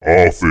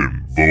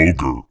Often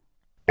vulgar,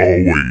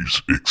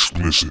 always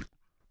explicit,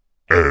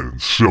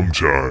 and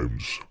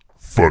sometimes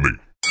funny.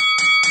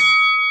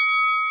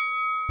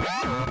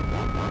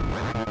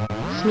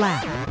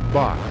 Slap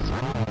Box.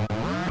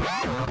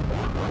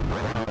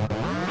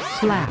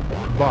 slap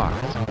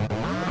Box.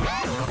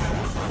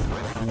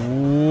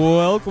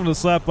 Welcome to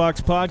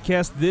Slapbox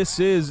Podcast. This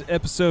is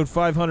episode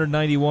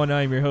 591.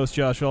 I am your host,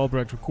 Josh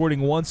Albrecht,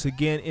 recording once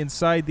again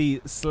inside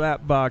the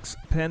Slapbox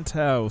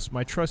penthouse.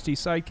 My trusty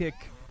sidekick,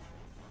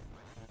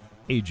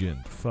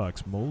 Agent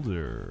Fox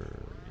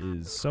Mulder,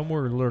 is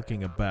somewhere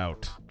lurking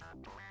about,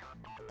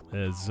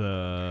 as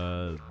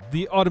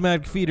the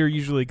automatic feeder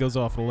usually goes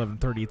off at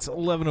 11:30. It's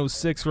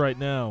 11:06 right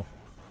now.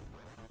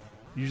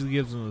 Usually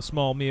gives him a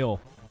small meal,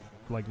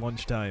 like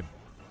lunchtime.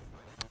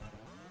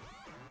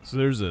 So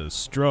there's a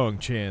strong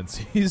chance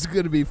he's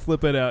going to be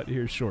flipping out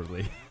here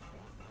shortly.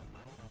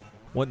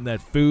 Wanting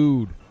that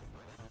food.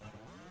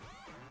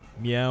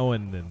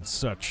 Meowing and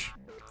such.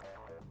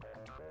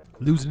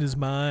 Losing his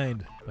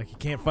mind like he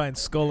can't find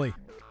Scully.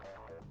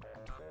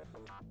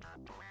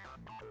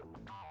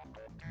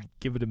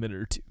 Give it a minute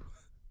or two.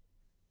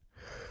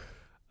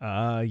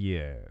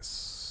 Yes.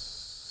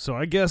 So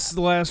I guess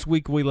the last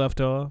week we left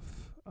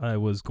off, I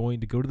was going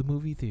to go to the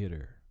movie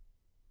theater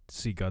to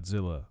see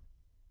Godzilla.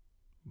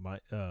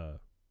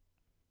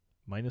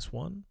 Minus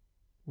one?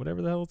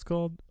 Whatever the hell it's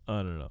called? I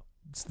don't know.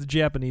 It's the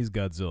Japanese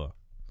Godzilla.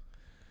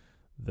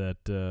 That,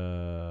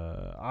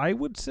 I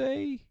would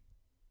say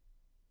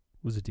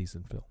was a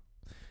decent film.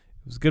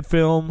 It was a good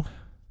film.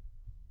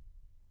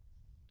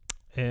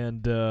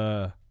 And,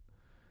 as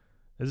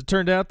it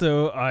turned out,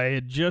 though, I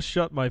had just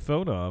shut my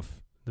phone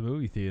off the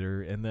movie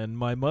theater, and then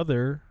my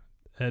mother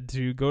had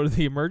to go to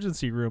the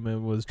emergency room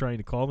and was trying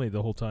to call me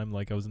the whole time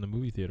like I was in the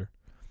movie theater.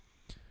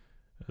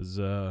 As,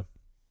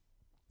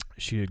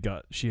 she had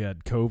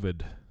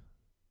COVID,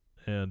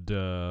 and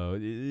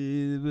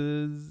it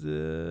was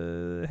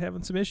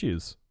having some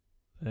issues,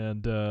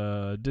 and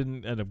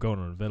didn't end up going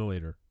on a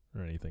ventilator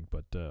or anything.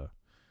 But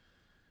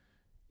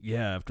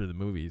yeah, after the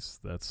movies,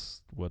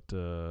 that's what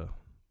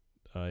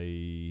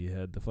I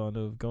had the fun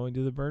of going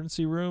to the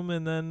emergency room,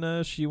 and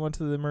then she went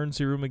to the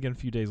emergency room again a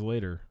few days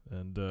later,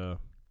 and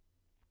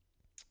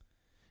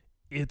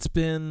it's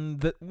been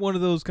one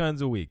of those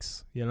kinds of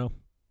weeks, you know.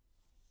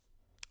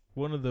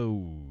 One of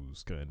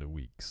those kind of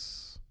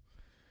weeks.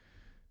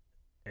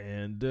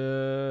 And,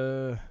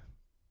 not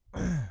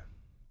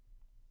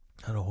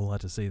a whole lot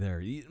to say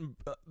there.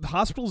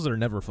 Hospitals are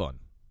never fun.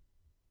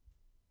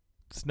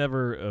 It's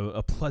never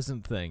a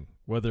pleasant thing.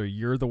 Whether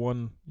you're the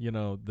one, you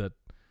know, that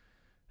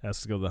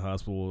has to go to the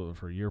hospital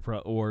for your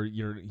or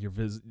you're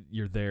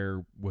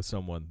there with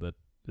someone that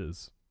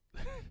is.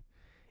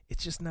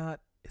 It's just not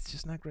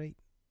great.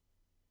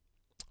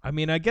 I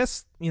mean, I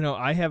guess, you know,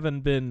 I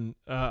haven't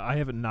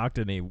knocked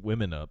any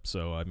women up,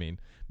 so I mean,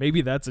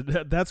 maybe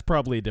that's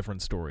probably a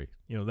different story.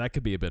 You know, that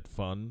could be a bit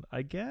fun,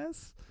 I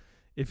guess,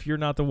 if you're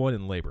not the one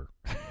in labor.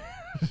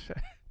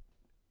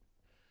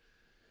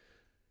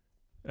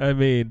 I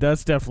mean,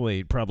 that's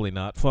definitely probably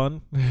not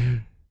fun.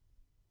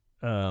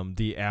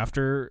 The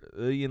after,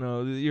 you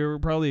know, you're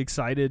probably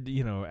excited,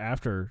 you know,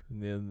 after,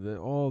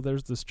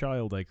 there's this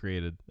child I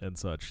created and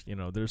such. You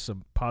know, there's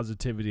some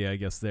positivity, I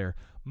guess, there.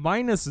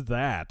 Minus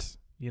that.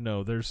 You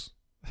know, there's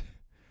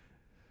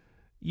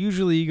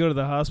usually you go to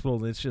the hospital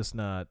and it's just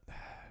not,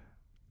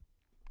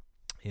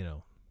 you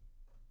know,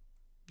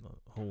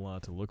 a whole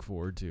lot to look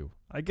forward to.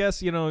 I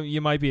guess, you know,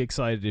 you might be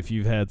excited if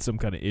you've had some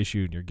kind of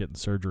issue and you're getting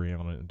surgery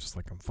on it and just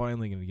like, I'm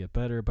finally going to get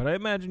better. But I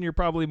imagine you're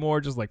probably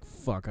more just like,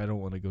 fuck, I don't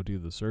want to go do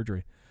the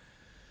surgery.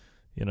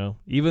 You know,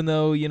 even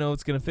though, you know,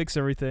 it's going to fix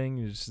everything,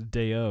 it's just a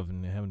day of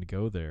and having to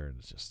go there. And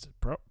it's just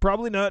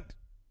probably not,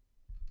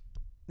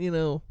 you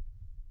know.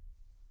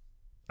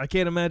 I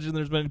can't imagine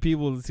there's many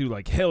people who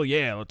like, hell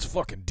yeah, let's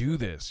fucking do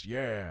this,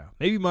 yeah.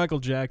 Maybe Michael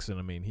Jackson.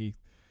 I mean, he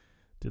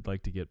did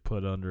like to get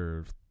put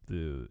under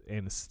the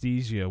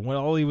anesthesia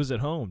while he was at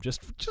home,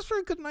 just for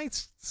a good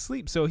night's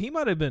sleep. So he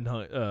might have been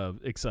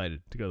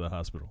excited to go to the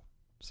hospital.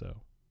 So,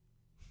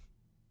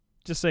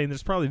 just saying,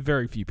 there's probably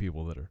very few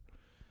people that are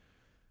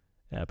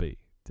happy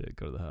to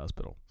go to the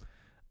hospital.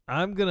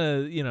 I'm gonna,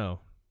 you know,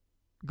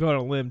 go on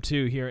a limb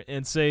too here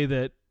and say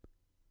that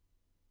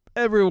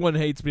everyone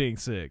hates being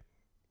sick.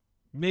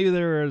 Maybe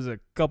there is a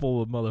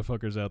couple of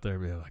motherfuckers out there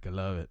being like, I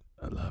love it.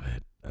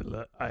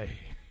 I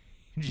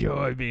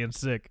enjoy being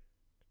sick.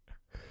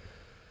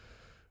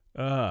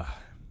 I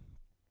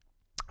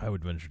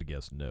would venture to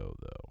guess no,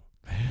 though.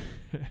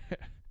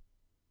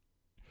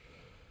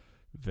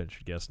 Venture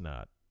to guess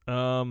not.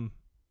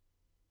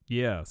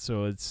 Yeah,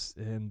 so it's,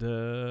 and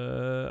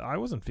I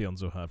wasn't feeling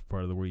so hot for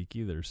part of the week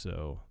either,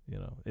 so, you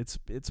know, it's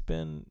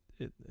been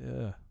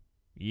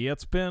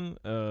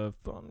a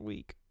fun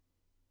week.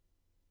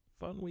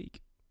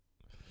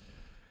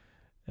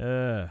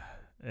 Hey,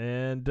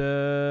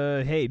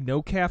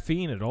 no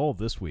caffeine at all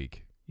this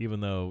week.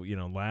 Even though, you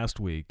know, last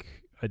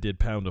week I did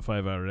pound a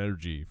 5-hour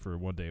energy for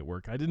one day at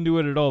work. I didn't do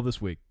it at all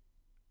this week.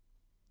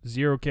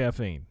 Zero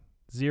caffeine.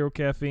 Zero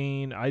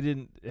caffeine. I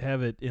didn't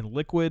have it in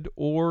liquid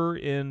or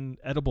in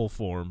edible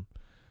form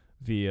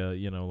via,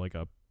 like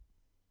a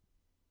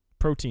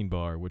protein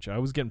bar, which I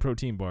was getting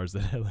protein bars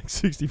that had like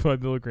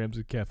 65 milligrams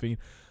of caffeine.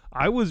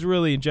 I was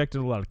really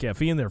injecting a lot of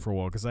caffeine there for a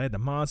while because I had the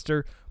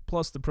Monster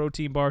plus the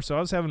protein bar, so I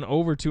was having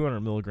over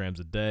 200 milligrams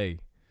a day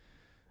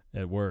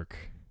at work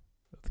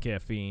of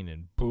caffeine,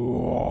 and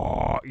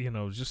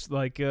just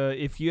like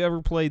if you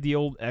ever played the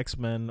old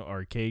X-Men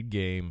arcade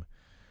game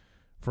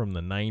from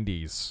the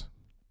 90s,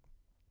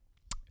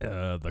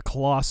 the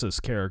Colossus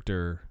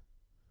character,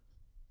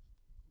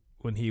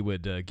 when he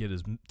would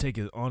take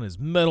it on his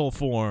metal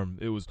form,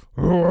 it was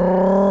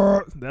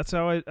that's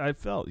how I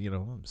felt.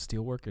 I'm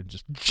steel worker,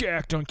 just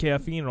jacked on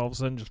caffeine, and all of a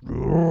sudden just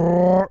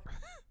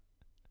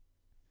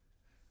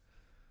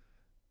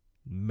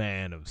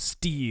Man of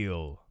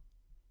Steel.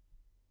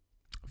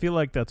 I feel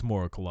like that's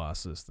more a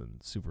Colossus than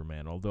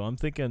Superman, although I'm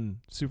thinking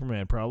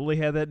Superman probably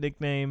had that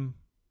nickname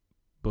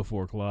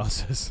before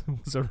Colossus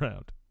was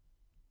around.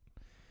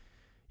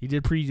 He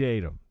did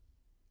predate him.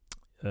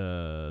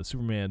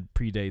 Superman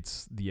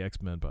predates the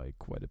X-Men by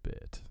quite a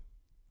bit.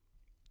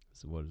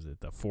 So what is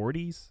it, the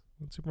 40s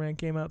when Superman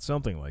came out?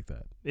 Something like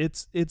that.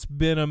 It's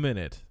been a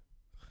minute.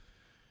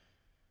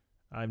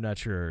 I'm not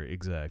sure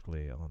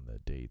exactly on the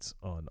dates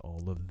on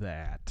all of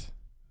that,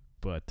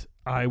 but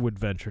I would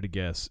venture to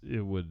guess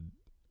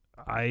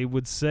I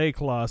would say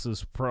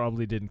Colossus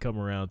probably didn't come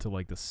around till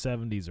like the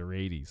 70s or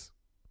 80s.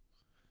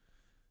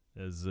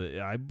 As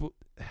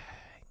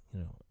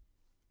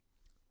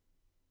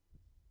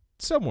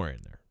somewhere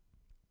in there.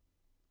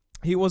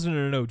 He wasn't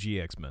an OG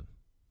X-Men.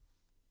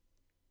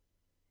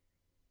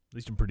 At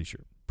least I'm pretty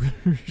sure.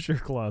 Pretty sure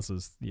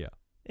Colossus, yeah.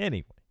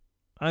 Anyway,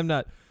 I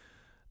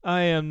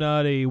am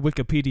not a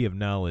Wikipedia of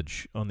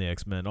knowledge on the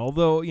X-Men,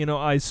 although,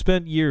 I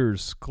spent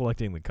years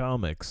collecting the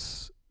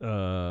comics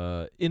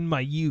in my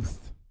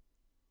youth.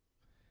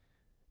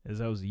 As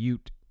I was a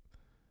Ute.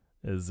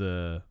 As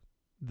the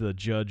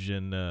judge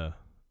in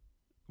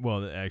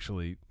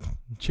actually,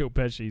 Joe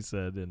Pesci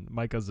said, and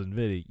my cousin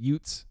Vinny,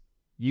 Utes.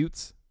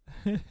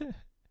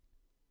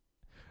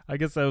 I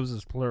guess that was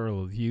his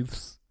plural of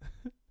youths.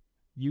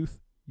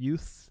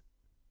 Youths.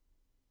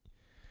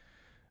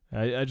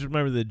 I just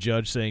remember the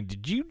judge saying,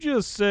 "Did you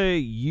just say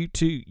you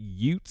two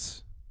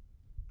Utes?"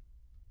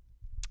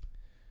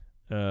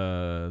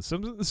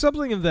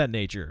 Something of that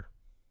nature.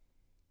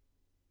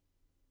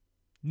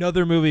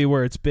 Another movie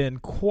where it's been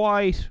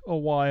quite a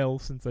while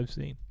since I've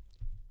seen.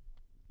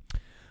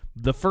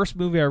 The first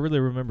movie I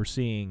really remember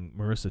seeing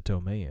Marissa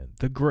Tomei in,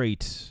 the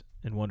great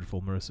and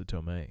wonderful Marissa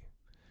Tomei,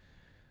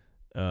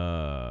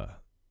 where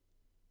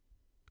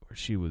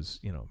she was,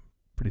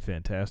 pretty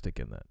fantastic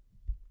in that.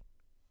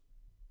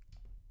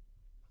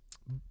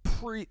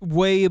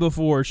 Way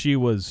before she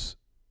was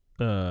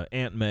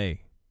Aunt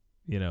May,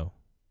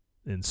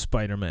 in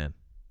Spider-Man.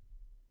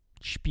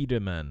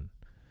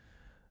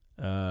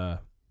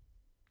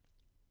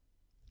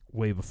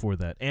 Way before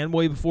that. And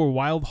way before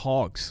Wild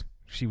Hogs.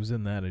 She was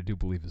in that, I do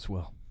believe, as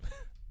well.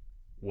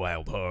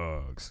 Wild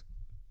Hogs.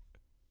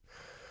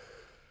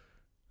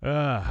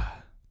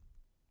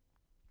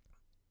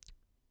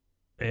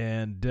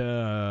 And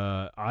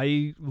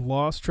I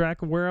lost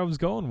track of where I was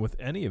going with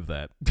any of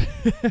that.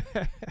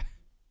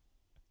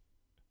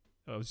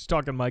 I was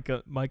talking my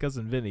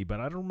cousin Vinny, but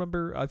I don't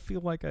remember. I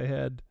feel like I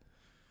had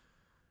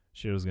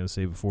shit I was going to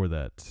say before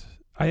that.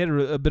 I had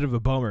a bit of a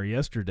bummer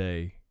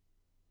yesterday.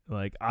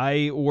 Like,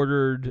 I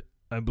ordered,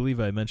 I believe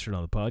I mentioned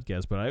on the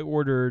podcast, but I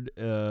ordered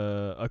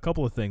a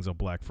couple of things on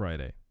Black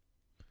Friday.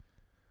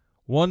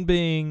 One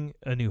being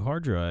a new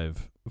hard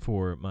drive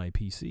for my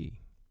PC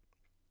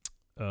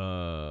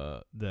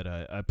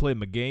that I play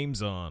my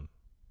games on.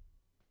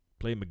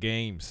 Play my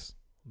games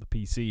on the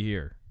PC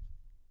here.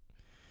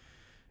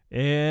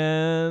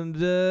 And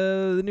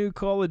the new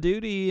Call of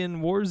Duty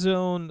and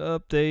Warzone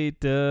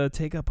update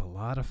take up a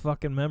lot of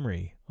fucking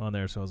memory on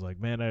there. So I was like,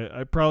 man,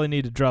 I probably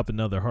need to drop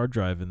another hard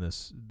drive in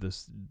this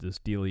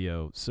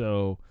dealio.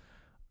 So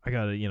I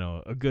got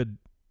a good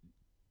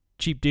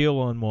cheap deal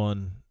on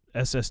one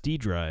SSD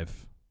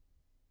drive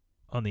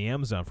on the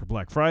Amazon for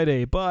Black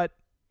Friday, but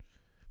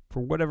for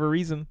whatever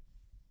reason,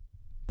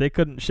 they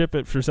couldn't ship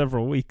it for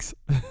several weeks.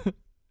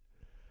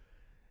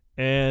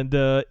 And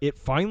it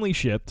finally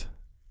shipped.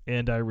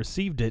 And I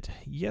received it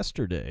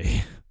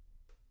yesterday.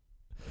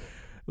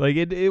 Like,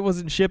 it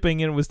wasn't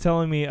shipping, and it was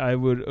telling me I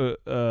would,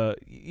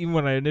 even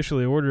when I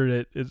initially ordered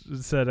it,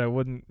 it said I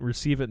wouldn't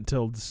receive it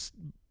until,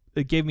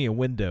 it gave me a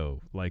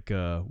window, like,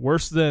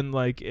 worse than,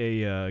 like,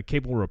 a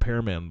cable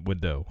repairman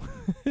window.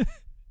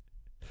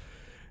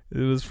 It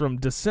was from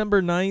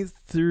December 9th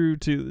through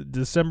to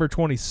December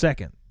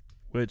 22nd,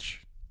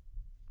 which,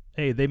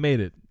 hey, they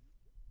made it.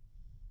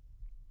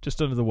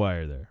 Just under the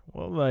wire there.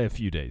 Well, by a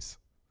few days.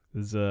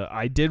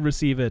 I did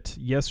receive it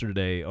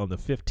yesterday on the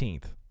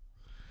 15th.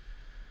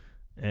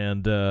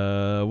 And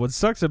what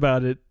sucks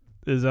about it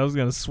is I was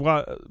going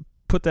to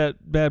put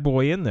that bad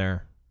boy in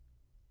there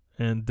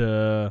and,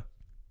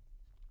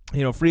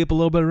 free up a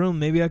little bit of room.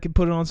 Maybe I could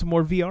put it on some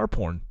more VR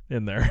porn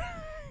in there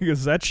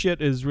because that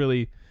shit is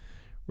really,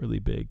 really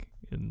big.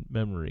 in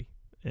memory.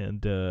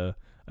 And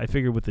I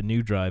figured with the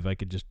new drive, I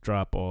could just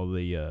drop all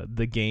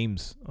the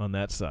games on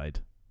that side.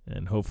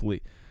 And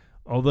hopefully,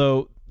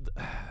 although,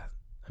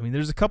 I mean,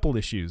 there's a couple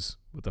issues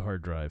with the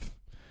hard drive.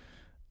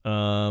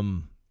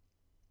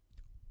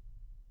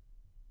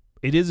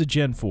 It is a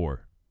Gen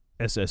 4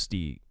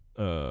 SSD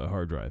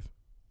hard drive.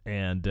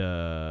 And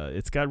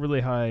it's got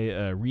really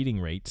high reading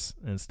rates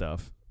and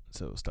stuff.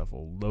 So stuff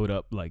will load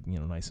up like,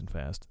 nice and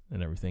fast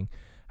and everything.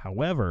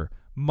 However,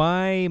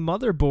 my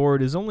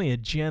motherboard is only a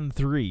Gen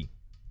 3.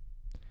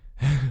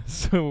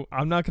 So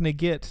I'm not going to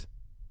get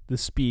the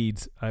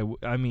speeds. I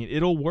mean, it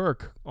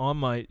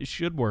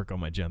should work on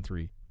my Gen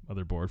 3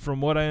 motherboard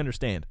from what I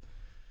understand.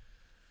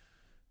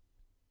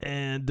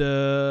 And,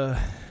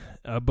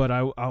 but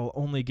I'll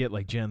only get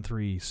like Gen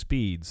 3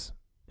 speeds.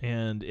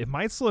 And it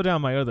might slow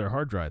down my other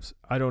hard drives.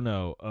 I don't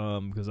know,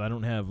 because I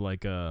don't have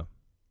like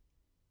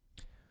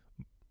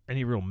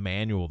any real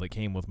manual that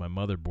came with my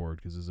motherboard,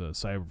 because it's a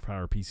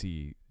CyberPower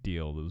PC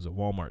deal. It was a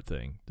Walmart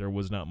thing. There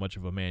was not much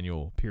of a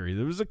manual, period.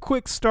 There was a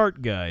quick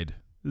start guide.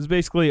 This is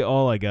basically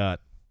all I got.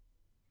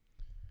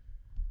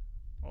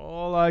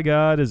 All I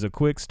got is a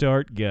quick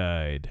start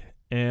guide.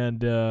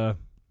 And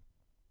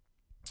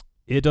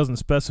it doesn't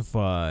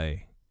specify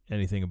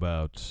anything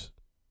about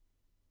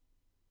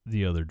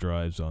the other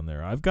drives on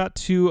there. I've got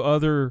 2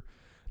 other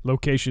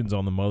locations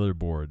on the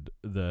motherboard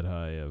that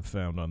I have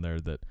found on there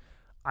that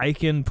I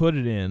can put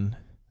it in.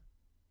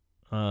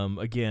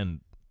 Again,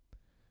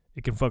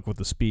 it can fuck with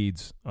the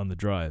speeds on the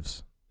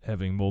drives,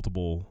 having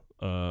multiple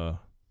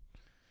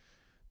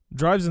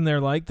drives in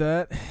there like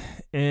that.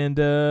 And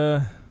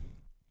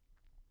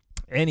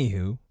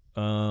anywho,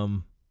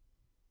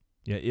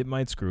 yeah, it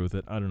might screw with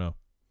it. I don't know.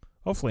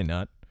 Hopefully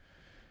not.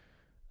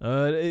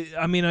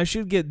 I mean, I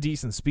should get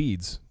decent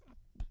speeds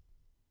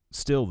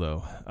still,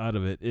 though, out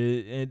of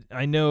it.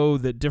 I know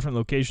that different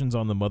locations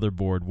on the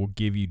motherboard will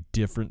give you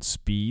different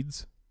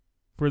speeds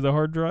for the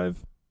hard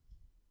drive,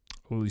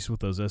 or at least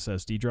with those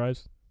SSD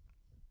drives.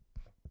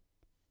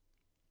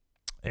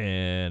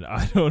 And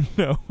I don't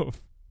know.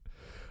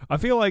 I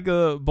feel like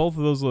both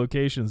of those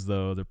locations,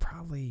 though,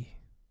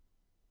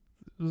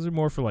 those are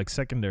more for like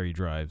secondary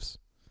drives.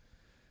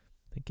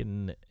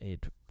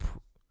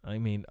 I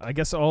mean, I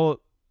guess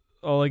all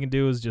I can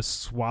do is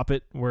just swap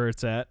it where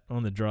it's at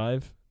on the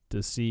drive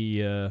to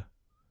see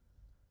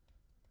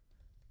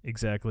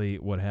exactly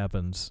what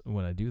happens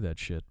when I do that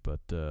shit.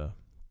 But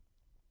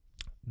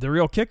the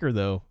real kicker,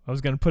 though, I was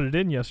going to put it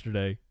in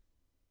yesterday,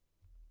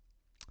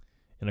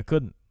 and I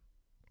couldn't.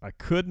 I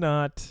could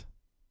not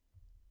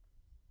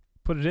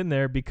put it in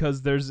there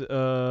because there's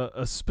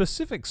a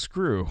specific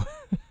screw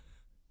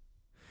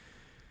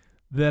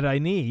that I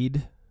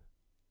need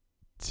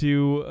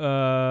to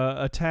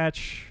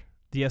attach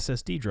the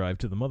SSD drive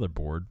to the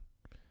motherboard.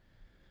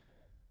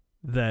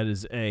 That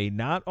is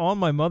not on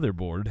my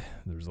motherboard.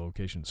 There's a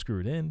location to screw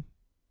it in.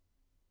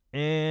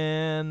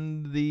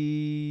 And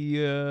the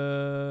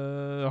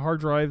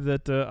hard drive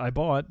that I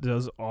bought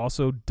does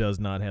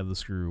not have the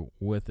screw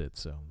with it.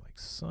 So I'm like,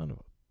 son of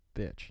a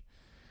bitch.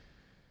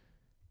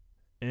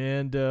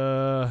 And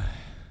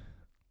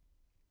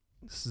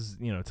this is,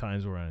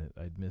 times where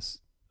I'd miss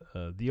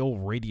the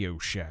old Radio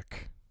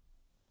Shack.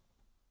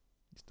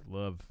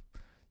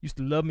 Used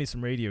to love me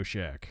some Radio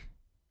Shack.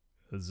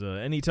 Because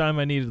anytime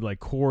I needed like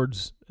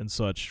chords and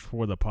such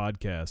for the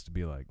podcast, to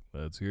be like,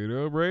 let's hit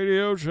up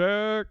Radio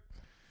Shack.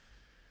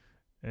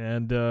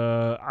 And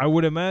I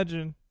would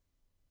imagine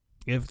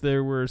if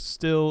there were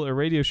still a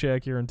Radio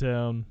Shack here in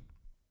town,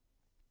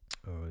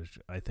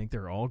 I think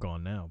they're all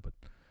gone now, but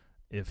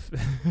if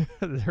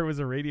there was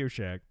a Radio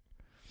Shack,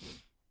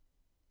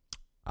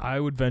 I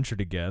would venture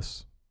to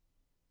guess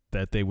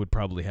that they would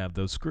probably have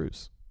those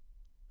screws.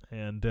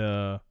 And,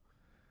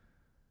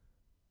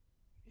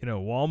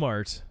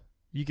 Walmart,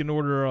 you can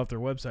order it off their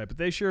website, but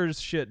they sure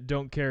as shit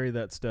don't carry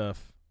that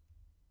stuff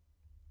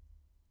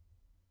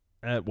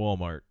at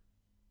Walmart.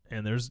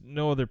 And there's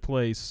no other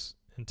place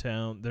in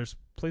town. There's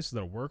places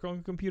that work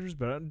on computers,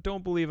 but I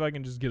don't believe I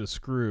can just get a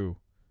screw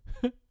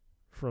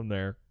from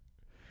there.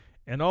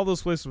 And all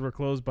those places were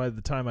closed by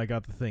the time I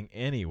got the thing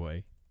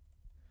anyway.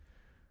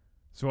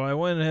 So I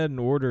went ahead and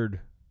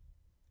ordered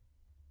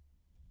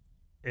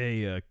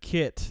a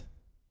kit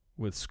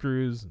with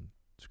screws and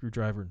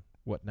screwdriver and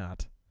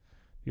whatnot.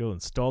 You'll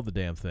install the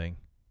damn thing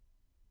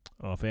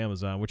off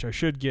Amazon, which I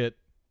should get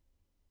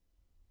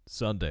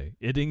Sunday.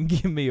 It didn't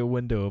give me a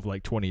window of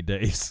like 20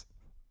 days.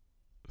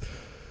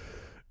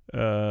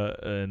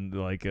 And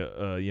like,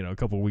 a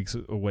couple weeks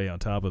away on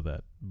top of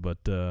that.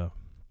 But,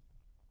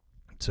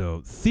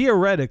 so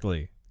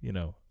theoretically,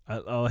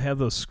 I'll have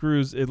those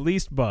screws at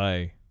least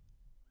by,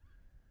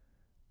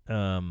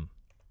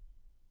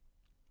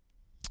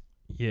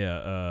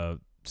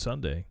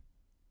 Sunday,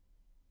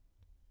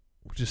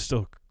 which is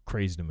still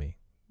crazy to me.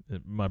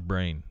 My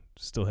brain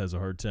still has a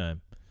hard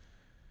time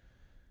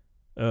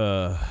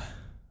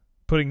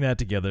putting that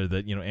together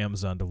that,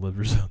 Amazon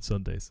delivers on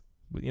Sundays.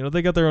 But,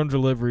 they got their own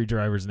delivery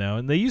drivers now,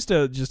 and they used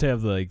to just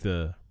have like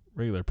the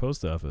regular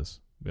post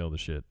office. mail the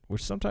shit.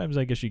 Which sometimes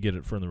I guess you get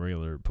it from the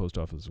regular post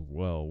office as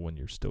well when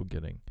you're still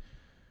getting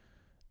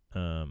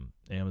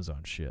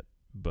Amazon shit.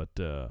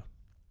 But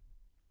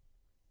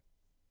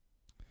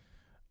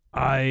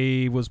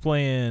I was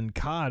playing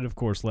COD, of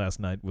course, last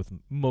night with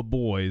my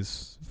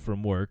boys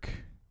from work,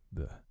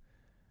 the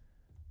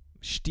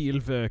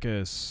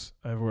Steelworkers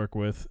I work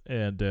with,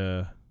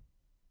 and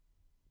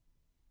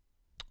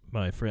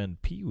my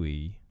friend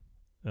Pee-wee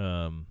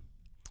had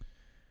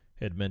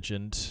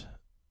mentioned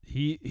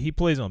he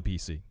plays on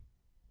PC.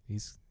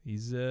 He's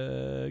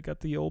got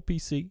the old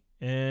PC,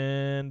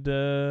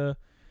 and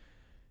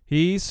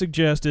he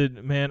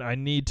suggested, man, I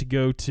need to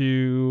go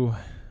to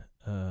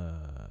I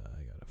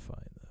gotta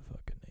find the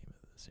fucking name of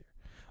this here,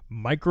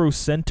 Micro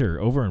Center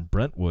over in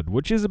Brentwood,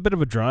 which is a bit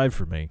of a drive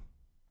for me.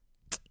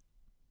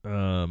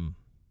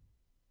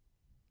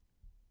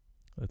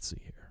 Let's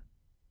see here.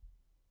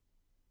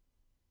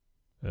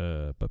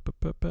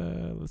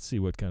 Let's see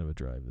what kind of a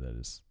drive that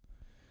is.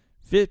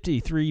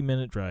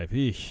 53-minute drive.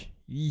 Eesh.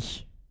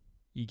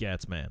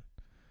 Egats, man.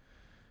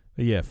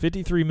 But yeah,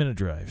 53-minute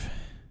drive.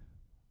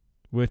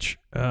 Which,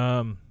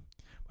 by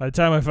the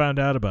time I found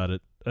out about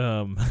it,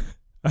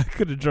 I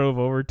could have drove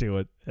over to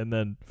it and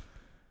then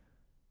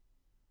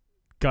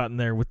gotten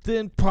there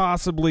within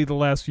possibly the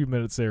last few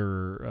minutes they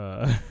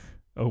were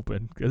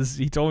open. Because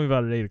he told me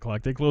about it at 8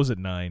 o'clock. They close at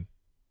 9.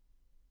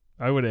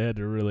 I would have had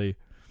to really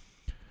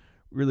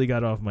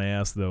got off my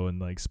ass though and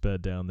like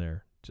sped down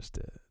there just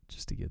to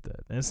get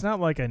that. And it's not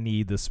like I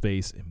need the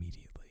space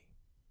immediately.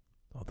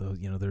 Although,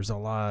 you know, there's a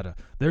lot of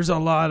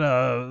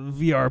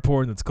VR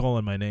porn that's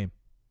calling my name.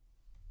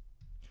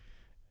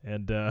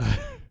 And I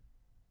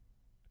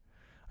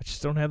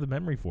just don't have the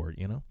memory for it,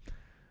 you know.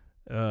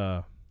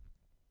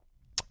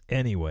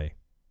 Anyway,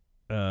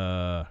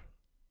 the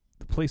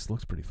place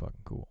looks pretty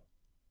fucking cool.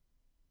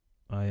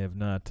 I have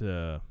not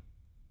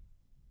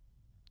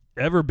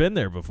ever been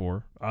there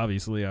before.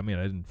 Obviously, I mean,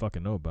 I didn't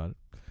fucking know about it.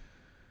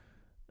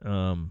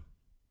 And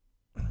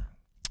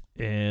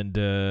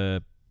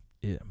I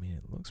mean,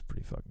 it looks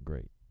pretty fucking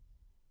great.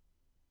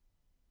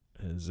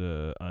 As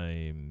oh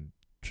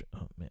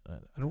man,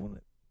 I don't want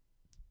to.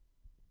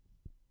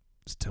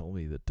 Just tell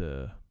me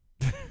that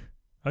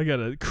I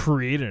gotta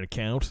create an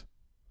account.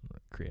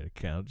 Create an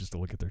account just to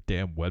look at their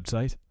damn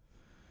website.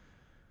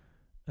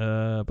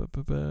 I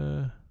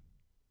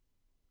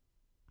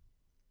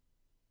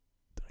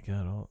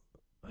got all.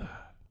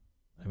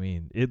 I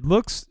mean, it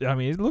looks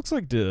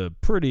like a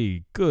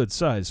pretty good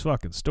sized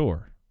fucking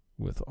store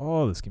with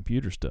all this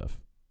computer stuff,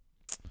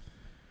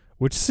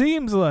 which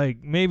seems like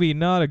maybe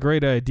not a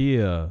great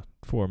idea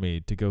for me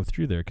to go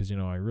through there because, you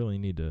know, I really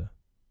need to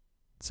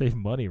save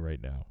money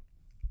right now.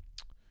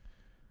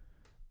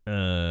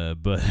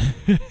 But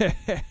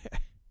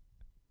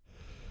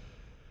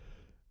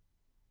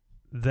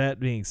that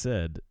being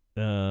said,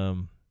 I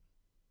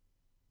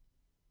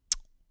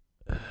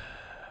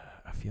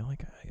feel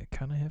like I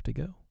kind of have to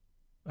go.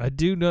 I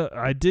did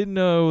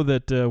know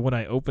that when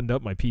I opened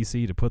up my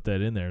PC to put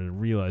that in there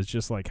and realized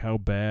just like how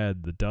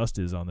bad the dust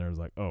is on there, I was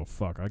like, oh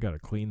fuck, I gotta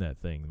clean that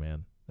thing,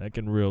 man. That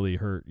can really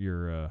hurt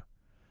your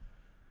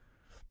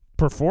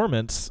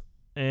performance.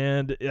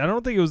 And I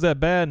don't think it was that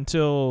bad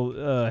until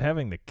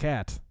having the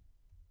cat.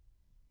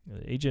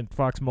 Agent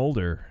Fox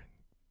Mulder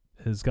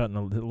has gotten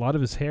a lot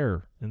of his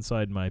hair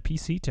inside my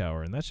PC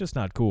tower, and that's just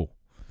not cool.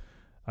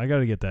 I got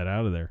to get that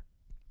out of there.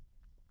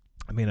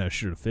 I mean, I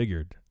should have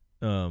figured.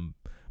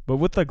 But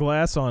with the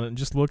glass on it and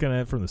just looking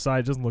at it from the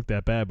side, it doesn't look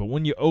that bad. But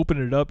when you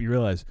open it up, you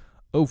realize,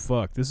 oh,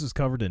 fuck, this is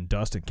covered in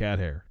dust and cat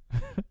hair.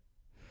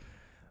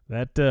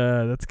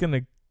 That's going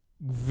to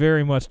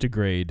very much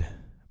degrade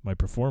my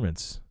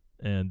performance.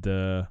 And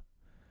I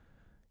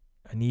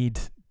need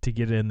to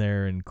get in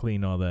there and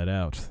clean all that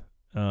out.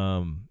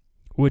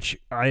 Which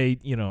I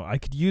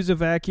could use a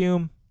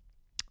vacuum.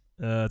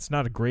 It's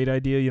not a great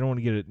idea. You don't want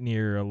to get it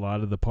near a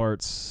lot of the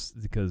parts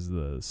because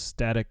the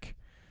static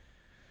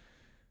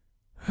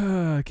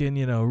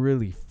can,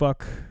 really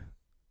fuck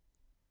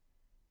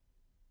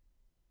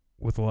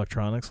with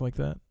electronics like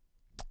that.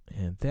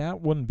 And that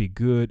wouldn't be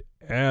good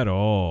at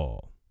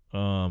all.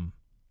 I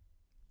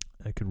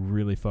could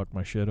really fuck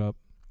my shit up.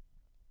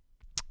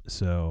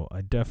 So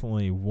I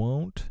definitely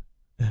won't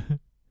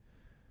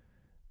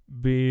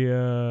be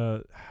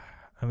I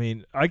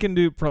mean, I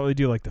can probably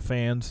do like the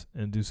fans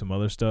and do some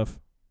other stuff.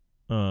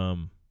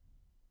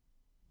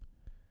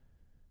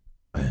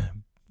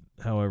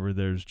 However,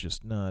 there's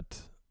just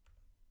not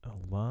a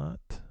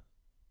lot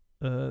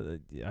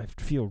I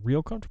feel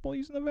real comfortable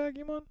using the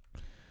vacuum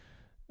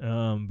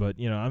on. But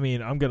I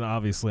mean, I'm gonna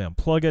obviously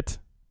unplug it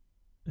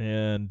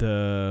and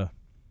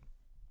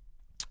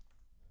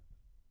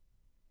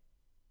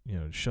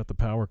shut the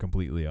power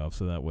completely off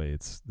so that way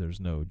there's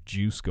no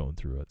juice going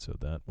through it, so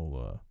that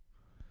will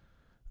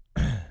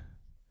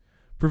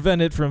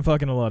prevent it from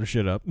fucking a lot of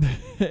shit up.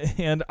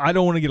 And I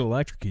don't want to get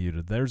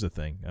electrocuted. There's a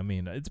thing. I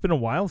mean, it's been a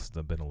while since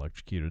I've been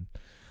electrocuted.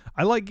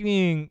 I like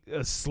being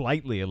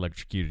slightly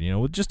electrocuted,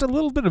 with just a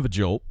little bit of a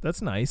jolt.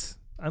 That's nice.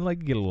 I like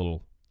to get a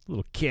little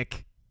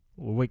kick.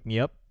 Will wake me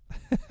up.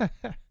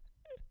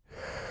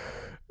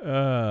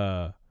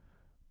 But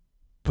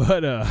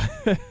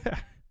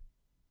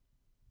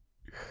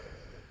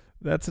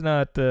that's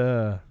not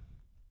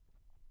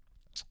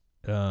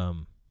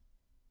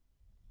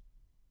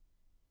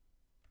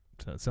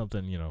it's not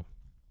something,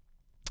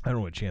 I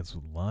don't want a chance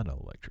with a lot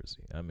of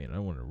electricity. I mean, I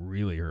don't want to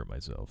really hurt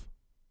myself.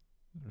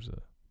 There's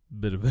a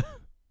bit of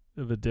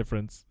a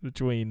difference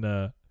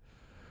between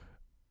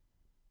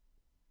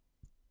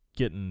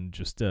getting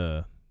just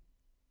a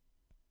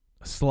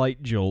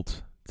slight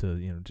jolt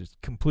to, just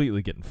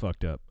completely getting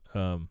fucked up.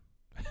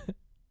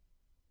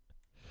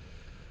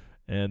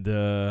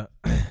 And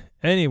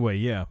anyway,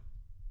 yeah.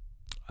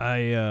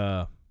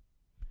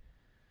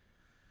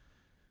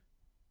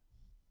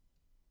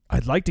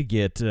 I'd like to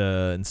get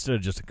instead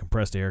of just a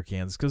compressed air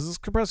cans, because those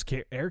compressed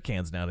air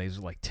cans nowadays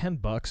are like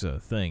 $10 a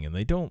thing, and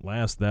they don't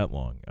last that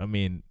long. I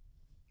mean,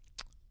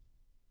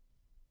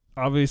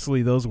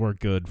 obviously those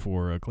work good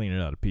for cleaning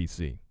out a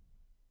PC.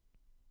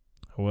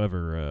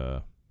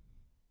 However,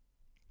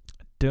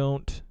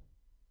 don't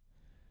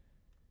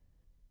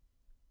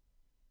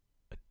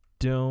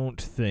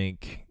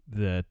think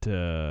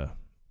that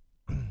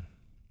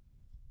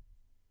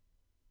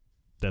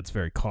that's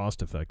very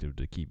cost effective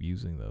to keep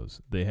using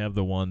those. They have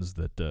the ones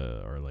that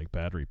are like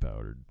battery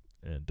powered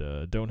and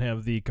don't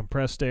have the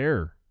compressed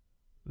air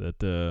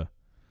that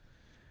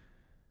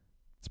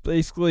it's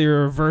basically a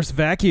reverse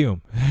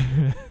vacuum.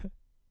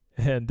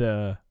 And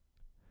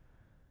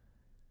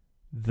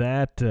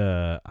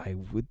that I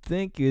would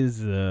think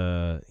is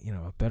a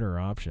better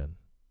option.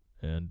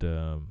 And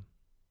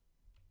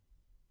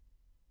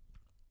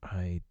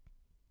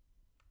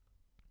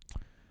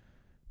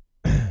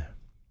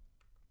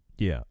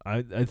yeah,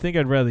 I think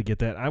I'd rather get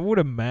that. I would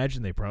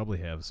imagine they probably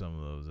have some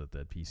of those at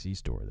that PC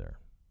store there.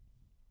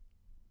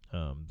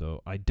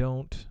 Though I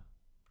don't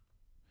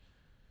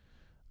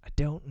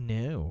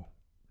know.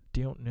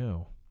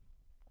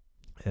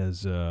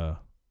 As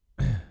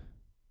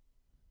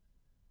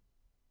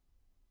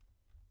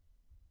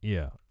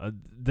yeah, I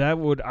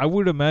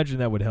would imagine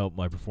that would help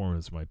my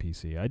performance of my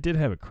PC. I did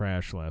have a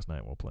crash last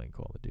night while playing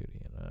Call of Duty,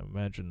 and I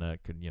imagine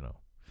that could,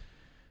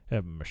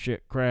 have my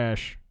shit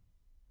crash.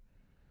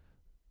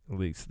 At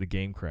least the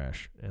game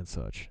crash and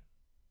such.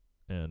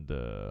 And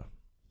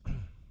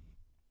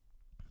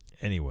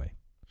anyway,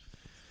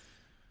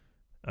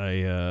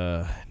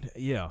 I'm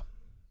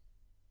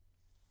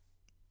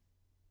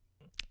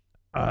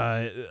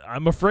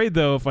afraid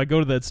though if I go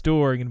to that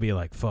store, I'm gonna be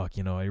like, fuck,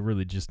 I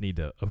really just need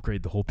to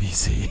upgrade the whole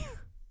PC.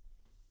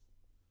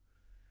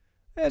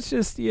 That's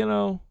just,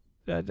 I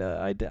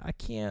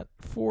can't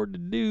afford to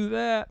do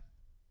that.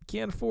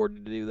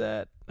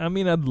 I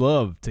mean, I'd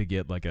love to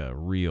get like a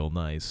real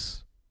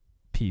nice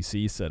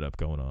PC setup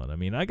going on. I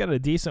mean, I got a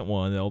decent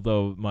one,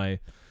 although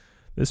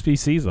this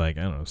PC's like,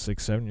 I don't know,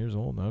 6-7 years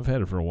old. I've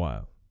had it for a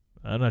while.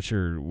 I'm not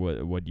sure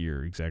what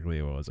year exactly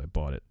it was I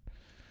bought it.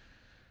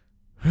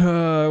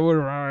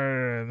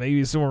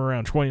 Maybe somewhere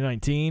around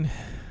 2019.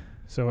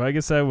 So I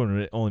guess that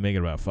would only make it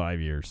about 5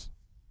 years.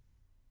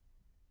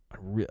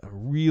 I'm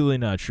really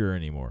not sure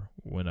anymore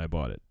when I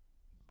bought it,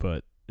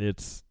 but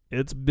it's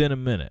been a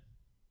minute.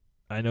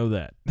 I know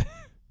that. It's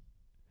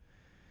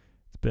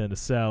been a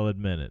solid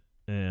minute.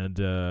 And,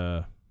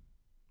 I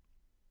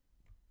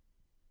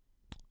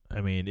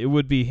mean, it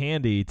would be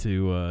handy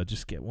to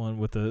just get one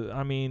with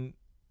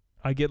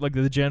I get like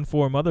the Gen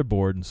 4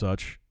 motherboard and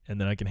such, and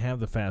then I can have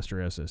the faster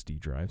SSD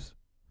drives.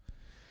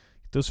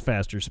 Those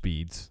faster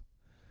speeds,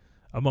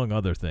 among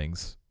other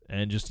things.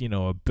 And just,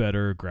 a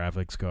better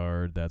graphics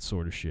card, that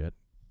sort of shit.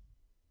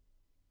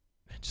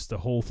 And just the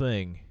whole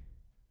thing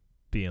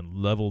being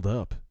leveled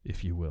up,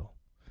 if you will.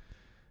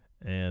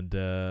 And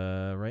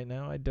right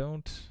now I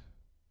don't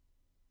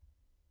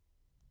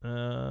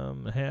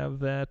have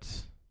that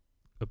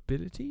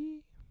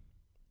ability.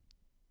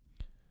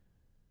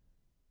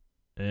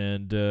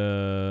 And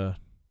I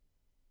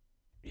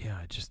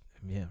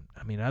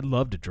mean, I'd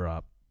love to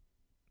drop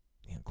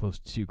close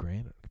to $2,000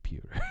 on a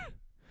computer.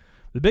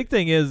 The big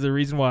thing is the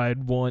reason why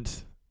I'd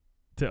want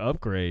to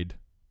upgrade.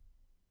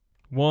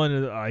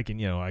 One, I can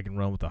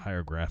run with the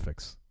higher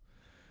graphics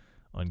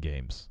on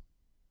games.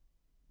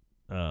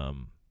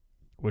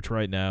 Which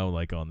right now,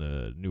 like on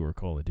the newer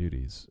Call of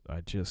Duties,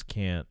 I just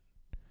can't.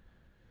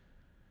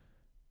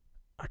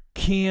 I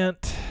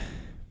can't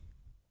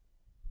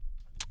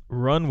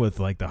run with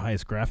like the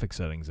highest graphic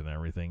settings and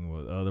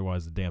everything.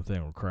 Otherwise, the damn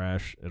thing will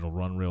crash. It'll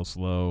run real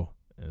slow.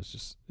 And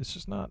it's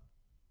just not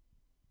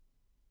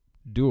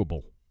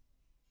doable.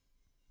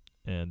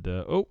 And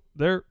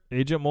there,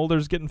 Agent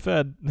Mulder's getting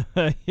fed.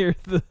 I hear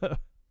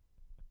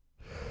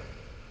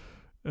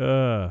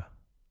I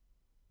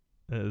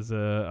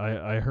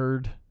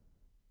heard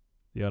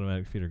the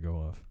automatic feeder go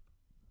off.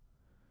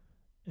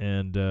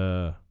 And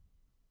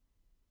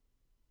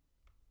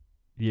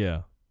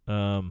yeah.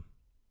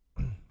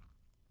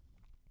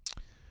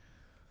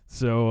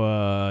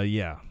 So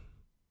yeah.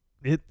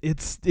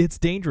 It's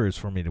dangerous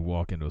for me to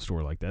walk into a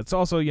store like that. It's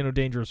also,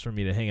 dangerous for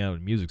me to hang out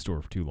in a music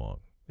store for too long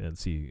and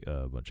see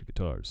a bunch of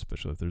guitars,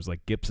 especially if there's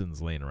like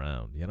Gibsons laying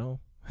around,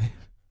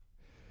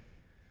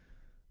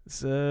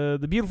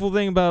 the beautiful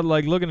thing about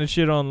like looking at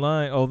shit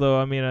online, although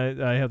I mean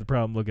I have the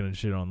problem looking at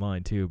shit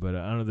online too, but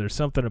I don't know, there's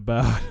something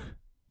about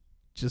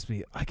just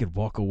me. I could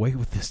walk away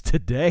with this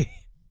today.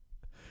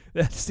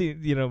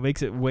 That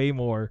makes it way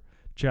more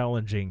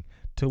challenging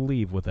to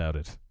leave without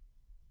it.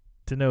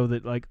 To know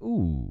that like,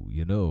 ooh,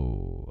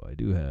 I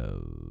do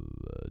have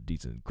a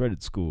decent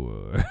credit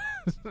score.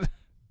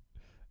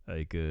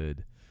 I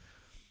could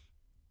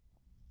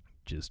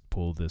just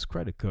pull this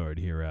credit card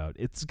here out.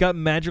 It's got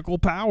magical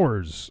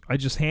powers. I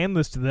just hand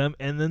this to them,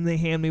 and then they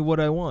hand me what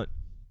I want.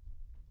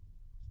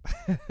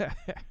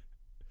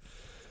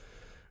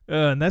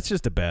 And that's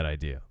just a bad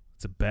idea.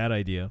 It's a bad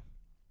idea.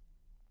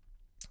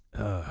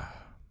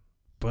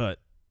 But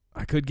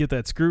I could get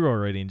that screw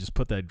already and just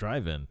put that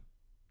drive in.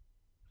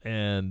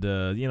 And,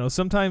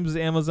 sometimes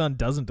Amazon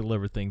doesn't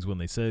deliver things when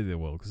they say they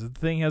will, because the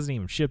thing hasn't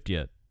even shipped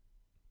yet.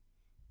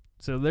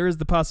 So there is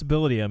the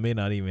possibility I may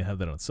not even have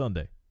that on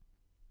Sunday.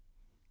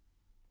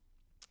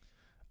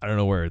 I don't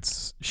know where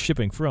it's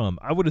shipping from.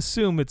 I would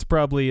assume it's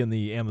probably in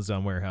the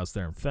Amazon warehouse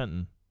there in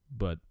Fenton,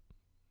 but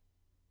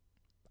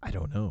I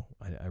don't know.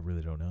 I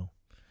really don't know.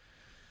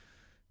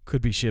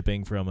 Could be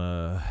shipping from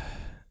a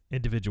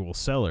individual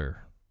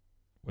seller,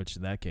 which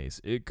in that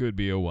case, it could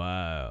be a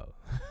while.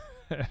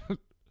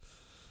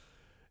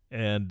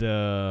 And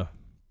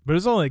but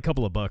it's only a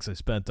couple of bucks I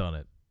spent on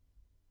it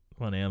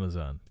on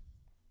Amazon.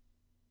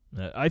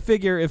 I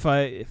figure if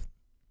I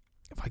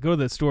go to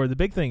that store, the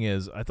big thing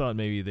is I thought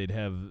maybe they'd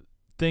have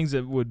things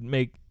that would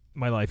make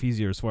my life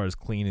easier as far as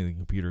cleaning the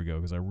computer go,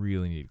 because I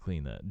really need to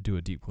clean that, do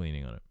a deep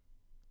cleaning on it.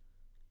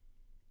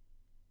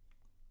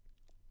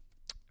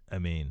 I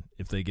mean,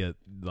 if they get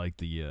like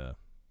the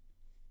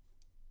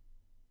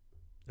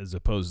as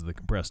opposed to the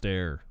compressed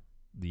air,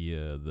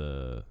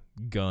 the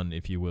gun,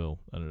 if you will.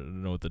 I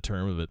don't know what the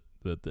term of it,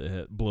 but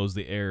it blows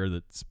the air.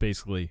 That's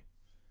basically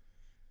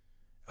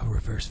a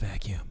reverse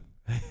vacuum.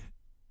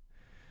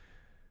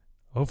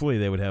 Hopefully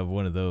they would have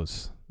one of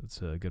those. It's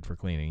good for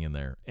cleaning in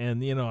there.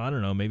 And I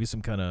don't know, maybe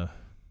some kind of.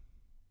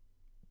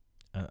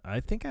 I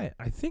think I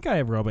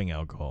have rubbing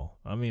alcohol.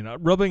 I mean,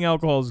 rubbing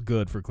alcohol is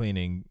good for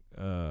cleaning.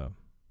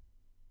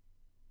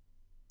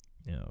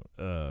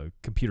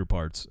 Computer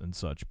parts and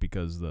such,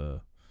 because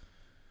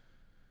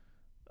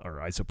or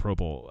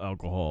isopropyl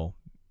alcohol,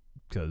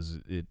 because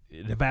it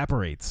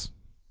evaporates,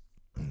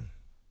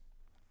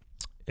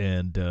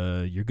 and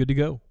you're good to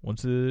go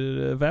once it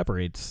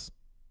evaporates.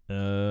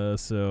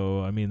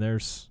 So I mean, I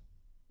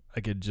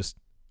could just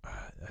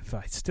if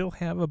I still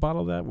have a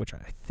bottle of that, which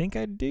I think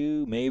I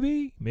do,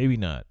 maybe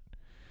not.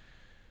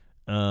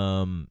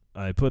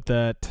 I put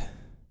that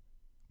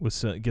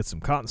with get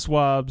some cotton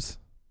swabs.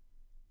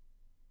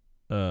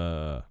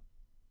 There's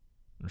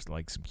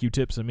like some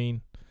Q-tips.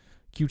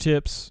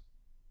 Q-tips.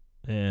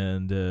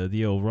 And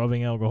the old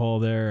rubbing alcohol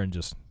there, and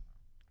just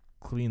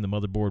clean the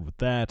motherboard with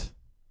that.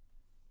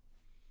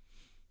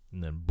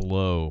 And then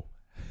blow.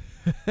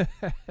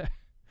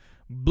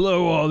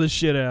 Blow all this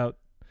shit out.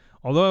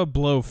 Although I'll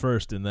blow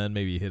first and then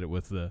maybe hit it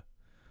with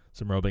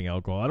some rubbing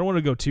alcohol. I don't want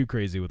to go too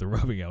crazy with the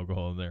rubbing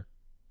alcohol in there.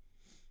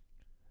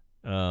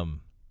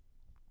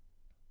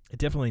 It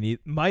definitely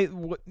needs my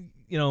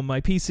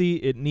PC.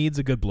 It needs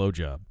a good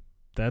blowjob.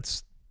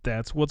 That's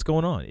what's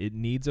going on. It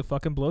needs a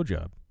fucking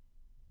blowjob.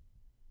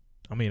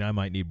 I mean, I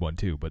might need one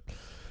too, but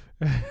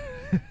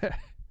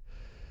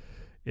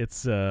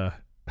it's it's a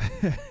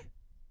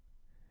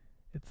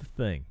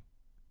thing.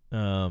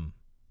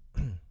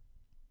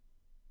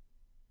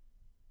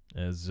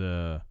 As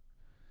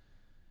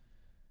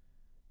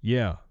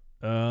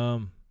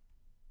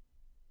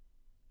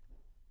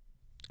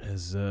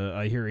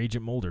I hear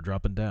Agent Mulder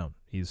dropping down.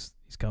 He's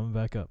coming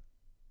back up.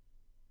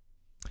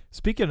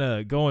 Speaking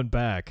of going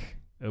back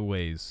a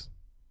ways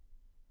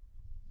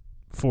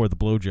for the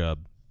blowjob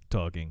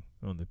talking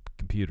on the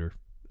computer,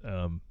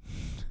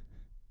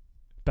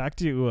 back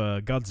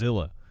to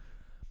Godzilla.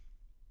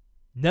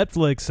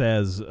 Netflix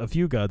has a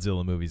few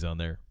Godzilla movies on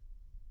there.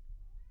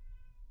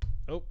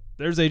 Oh,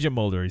 there's Agent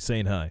Mulder. He's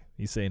saying hi.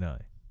 Their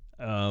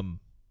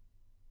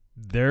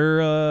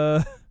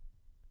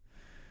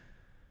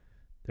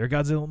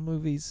Godzilla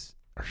movies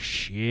are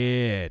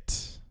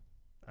shit.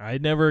 I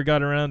never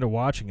got around to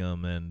watching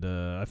them, and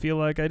I feel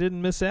like I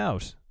didn't miss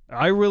out.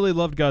 I really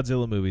loved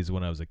Godzilla movies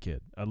when I was a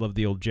kid. I loved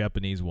the old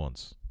Japanese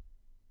ones.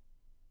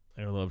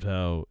 I loved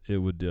how it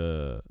would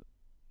the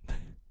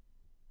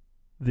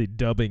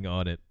dubbing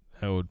on it,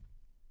 how it,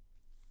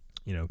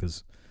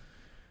 because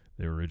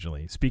they were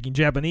originally speaking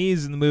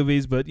Japanese in the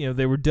movies, but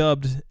they were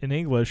dubbed in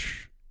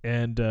English,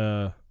 and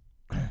of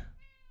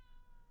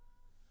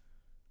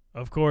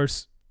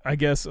course, I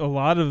guess a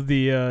lot of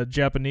the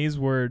Japanese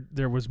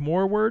there was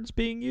more words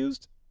being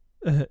used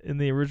in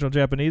the original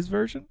Japanese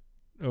version,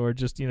 or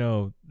just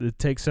it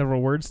takes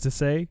several words to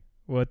say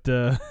what,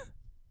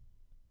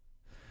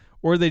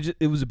 or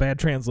it was a bad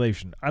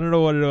translation. I don't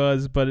know what it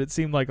was, but it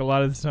seemed like a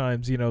lot of the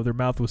times their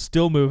mouth was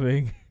still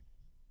moving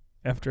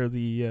after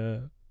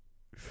the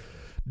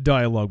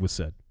dialogue was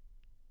said.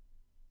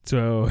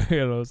 So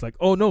it's like,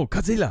 oh no,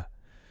 Godzilla,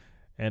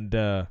 and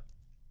the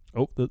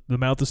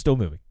mouth is still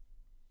moving.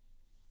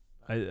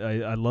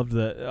 I loved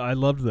that. I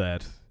loved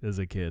that as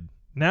a kid.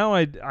 Now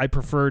I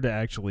prefer to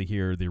actually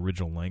hear the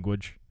original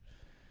language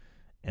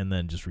and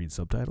then just read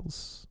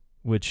subtitles.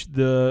 Which in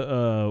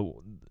the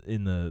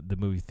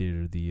movie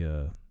theater,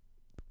 the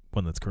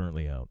one that's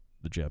currently out,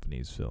 the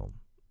Japanese film,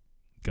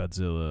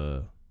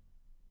 Godzilla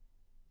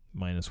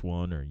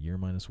 -1 or Year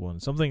 -1,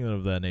 something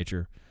of that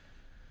nature.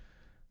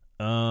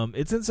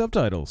 It's in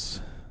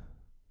subtitles,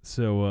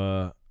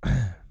 so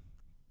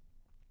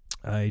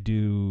I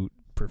do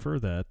prefer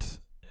that.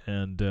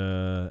 And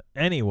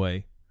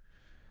anyway,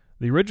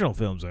 the original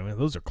films, I mean,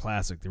 those are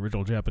classic. The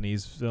original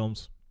Japanese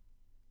films.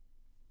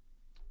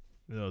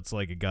 You know, it's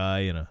like a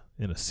guy in a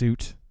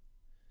suit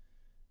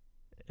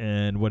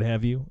and what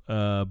have you.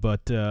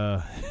 But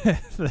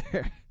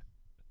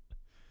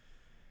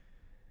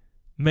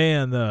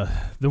man,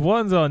 the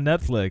ones on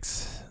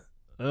Netflix,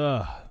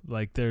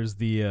 like there's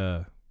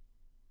the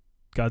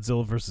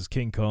Godzilla versus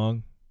King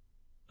Kong,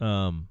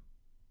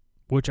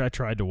 which I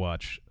tried to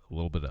watch a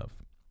little bit of,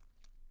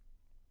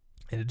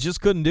 and I just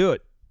couldn't do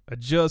it. I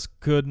just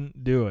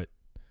couldn't do it.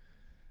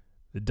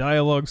 The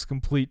dialogue's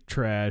complete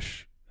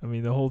trash. I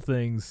mean, the whole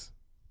thing's...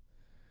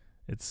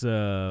 It's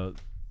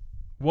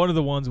one of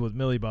the ones with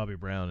Millie Bobby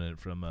Brown in it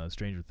from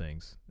Stranger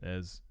Things.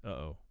 As,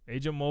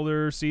 Agent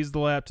Mulder sees the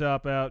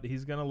laptop out.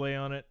 He's going to lay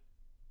on it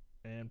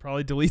and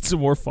probably delete some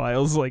more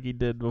files like he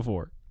did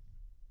before.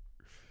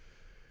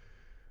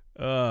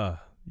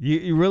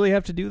 You really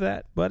have to do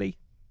that, buddy?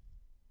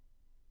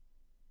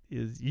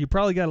 You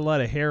probably got a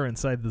lot of hair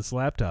inside this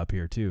laptop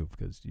here, too,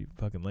 because you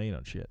fucking laying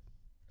on shit.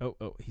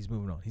 Oh, he's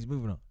moving on.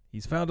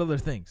 He's found other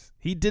things.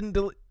 He didn't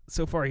delete...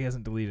 So far, he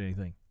hasn't deleted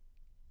anything.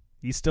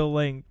 He's still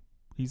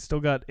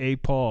got a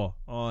paw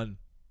on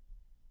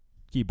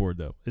keyboard,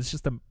 though. It's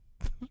just the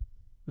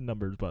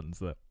numbers buttons,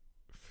 though.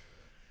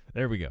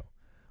 There we go.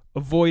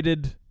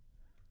 Avoided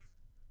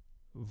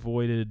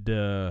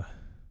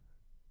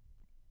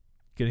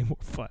getting more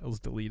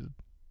files deleted.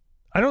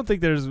 I don't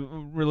think there's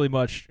really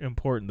much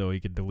important, though, he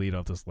could delete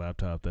off this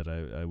laptop that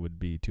I would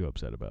be too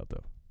upset about,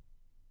 though.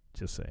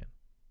 Just saying.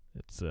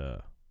 It's,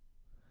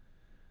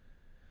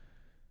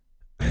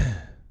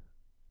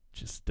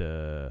 just,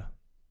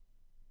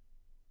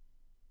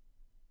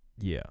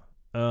 yeah.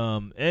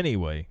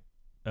 Anyway,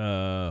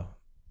 the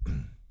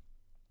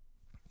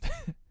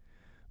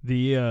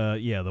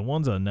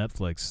ones on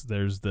Netflix,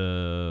 there's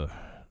the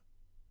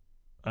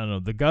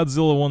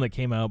Godzilla one that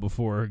came out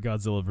before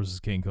Godzilla vs.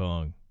 King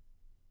Kong.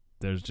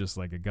 There's just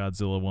like a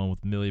Godzilla one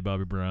with Millie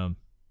Bobby Brown,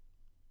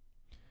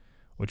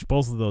 which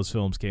both of those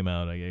films came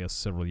out, I guess,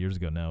 several years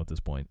ago now at this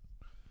point.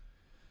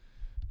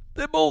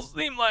 They both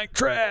seem like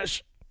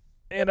trash.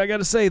 And I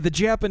gotta say, the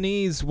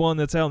Japanese one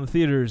that's out in the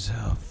theaters,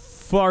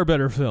 far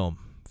better film.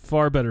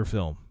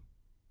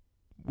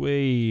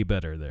 Way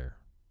better there.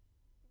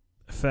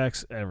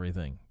 Effects,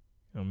 everything.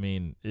 I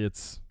mean,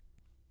 it's...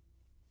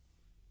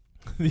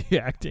 the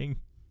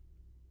acting.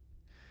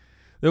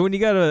 Though when you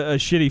got a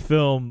shitty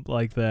film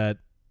like that,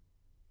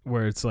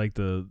 where it's like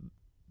the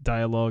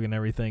dialogue and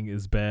everything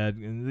is bad,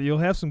 and you'll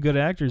have some good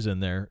actors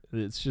in there.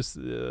 It's just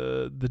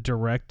the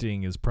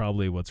directing is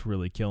probably what's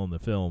really killing the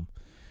film.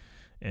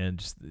 And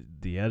just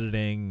the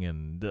editing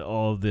and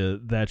all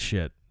that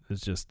shit is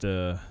just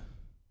that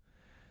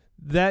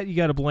you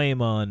got to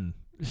blame on,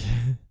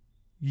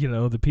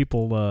 the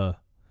people,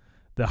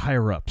 the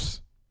higher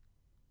ups.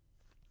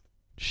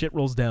 Shit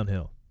rolls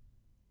downhill.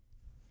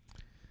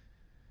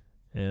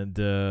 And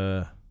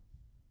I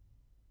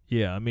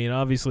mean,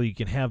 obviously you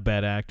can have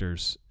bad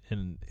actors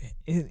in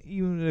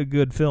even a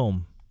good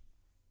film.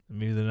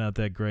 Maybe they're not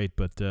that great,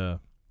 but I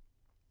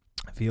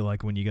feel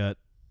like when you got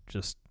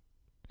just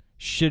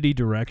shitty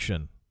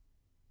direction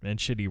and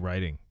shitty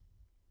writing,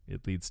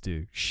 it leads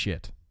to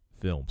shit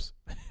films.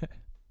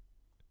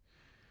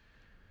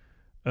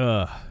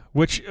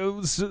 Which,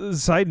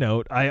 side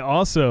note, I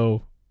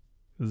also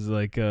was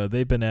like,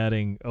 they've been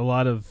adding a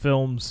lot of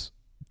films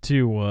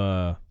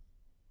to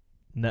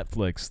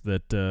Netflix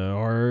that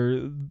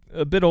are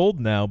a bit old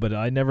now, but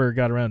I never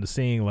got around to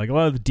seeing. Like a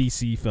lot of the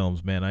DC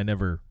films, man, I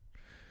never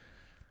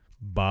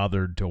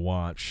bothered to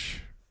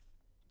watch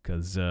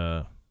because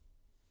the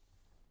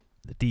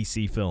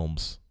DC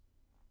films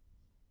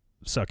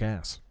suck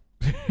ass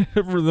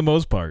for the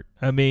most part.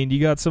 I mean,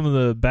 you got some of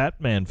the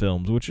Batman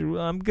films, which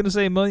I'm going to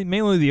say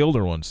mainly the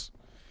older ones,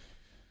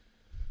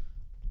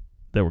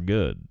 that were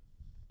good.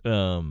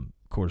 Of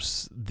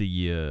course,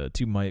 the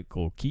two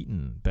Michael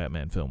Keaton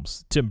Batman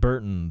films, Tim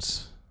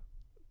Burton's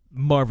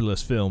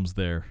marvelous films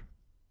there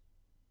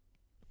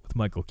with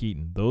Michael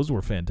Keaton, those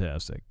were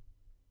fantastic.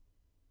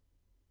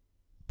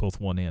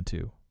 Both 1 and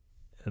 2.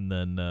 And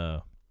then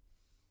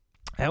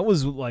that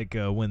was like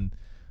when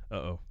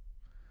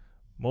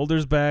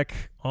Mulder's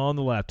back on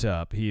the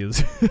laptop. He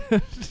is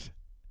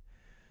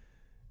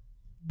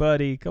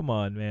buddy, come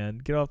on, man,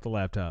 get off the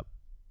laptop.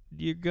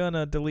 You're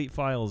gonna delete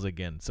files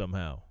again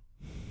somehow.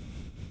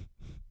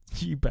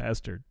 You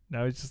bastard.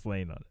 Now he's just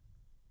laying on it.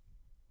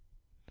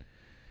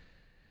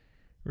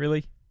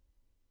 Really,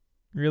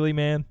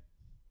 man?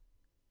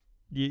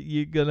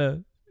 You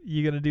gonna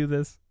do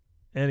this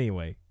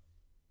anyway?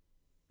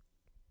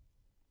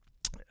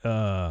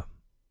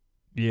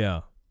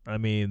 Yeah. I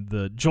mean,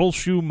 the Joel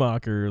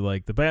Schumacher,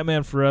 like the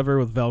Batman Forever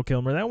with Val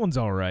Kilmer, that one's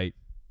all right.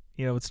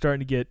 You know, it's starting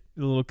to get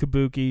a little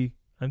kabuki.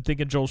 I'm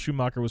thinking Joel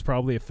Schumacher was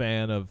probably a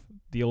fan of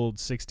the old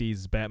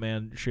 60s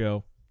Batman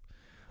show.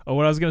 Oh,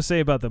 what I was going to say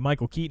about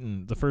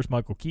the first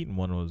Michael Keaton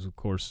one was, of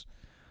course,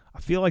 I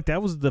feel like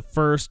that was the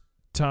first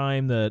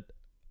time that,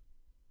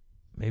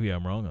 maybe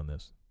I'm wrong on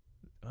this.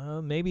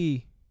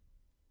 Maybe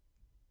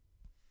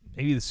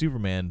the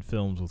Superman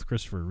films with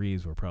Christopher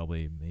Reeves were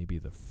probably maybe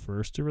the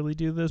first to really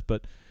do this,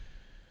 but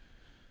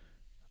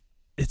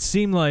it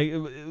seemed like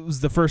it was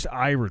the first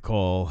I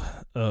recall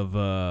of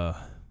a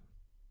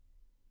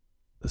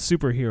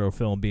superhero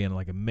film being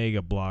like a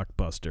mega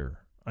blockbuster.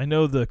 I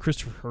know the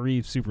Christopher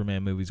Reeve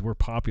Superman movies were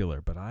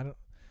popular, but I don't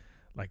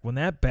like when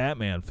that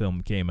Batman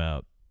film came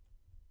out.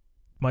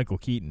 Michael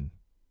Keaton.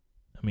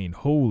 I mean,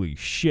 holy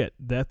shit,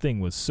 that thing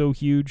was so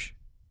huge.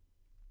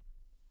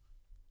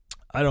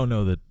 I don't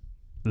know that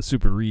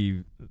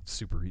the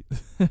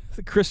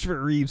the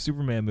Christopher Reeve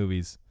Superman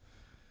movies,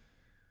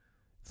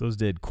 those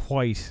did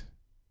quite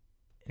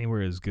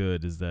anywhere as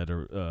good as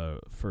that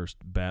first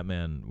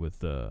Batman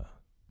with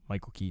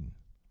Michael Keaton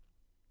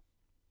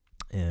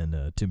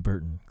and Tim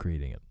Burton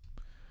creating it.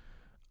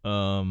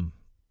 But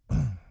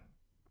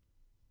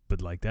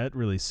like that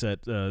really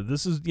set.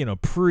 This is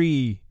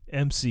pre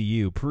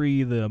MCU,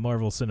 pre the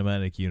Marvel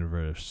Cinematic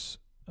Universe,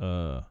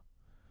 and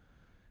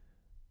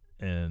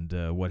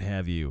what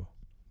have you.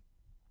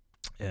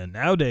 And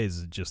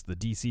nowadays, just the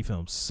DC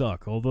films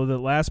suck. Although the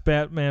last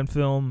Batman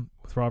film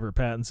with Robert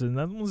Pattinson,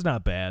 that one was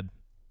not bad.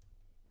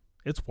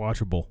 It's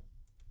watchable.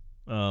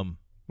 What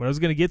I was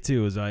going to get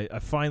to is I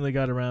finally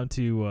got around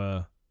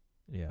to,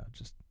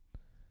 just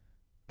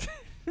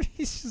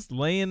he's just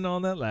laying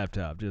on that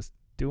laptop, just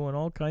doing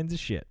all kinds of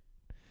shit.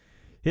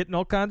 Hitting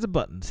all kinds of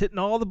buttons. Hitting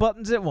all the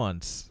buttons at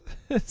once.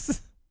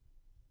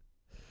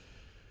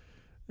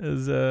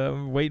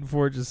 I'm waiting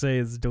for it to say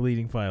it's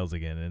deleting files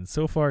again, and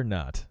so far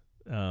not.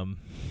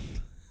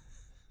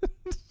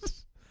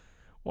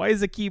 Why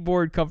is a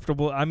keyboard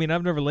comfortable? I mean,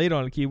 I've never laid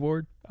on a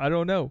keyboard. I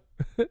don't know.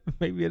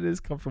 Maybe it is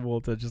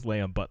comfortable to just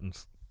lay on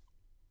buttons.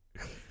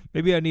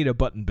 Maybe I need a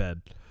button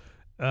bed.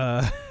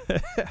 At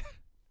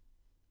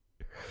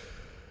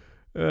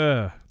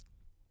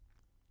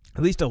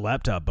least a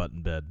laptop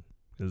button bed.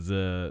 Because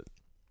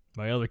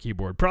my other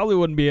keyboard probably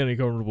wouldn't be any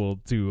comfortable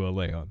to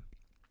lay on.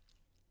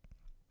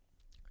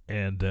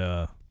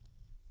 And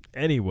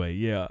anyway,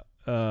 yeah.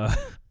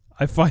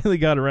 I finally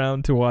got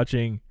around to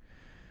watching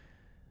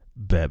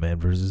Batman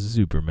vs.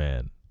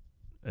 Superman.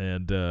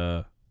 And,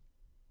 at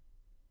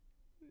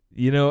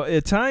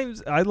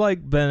times I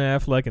like Ben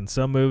Affleck in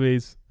some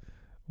movies.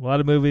 A lot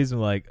of movies I'm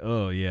like,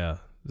 oh, yeah,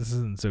 this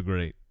isn't so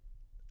great.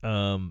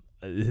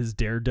 His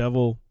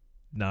Daredevil,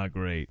 not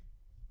great.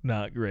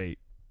 Not great.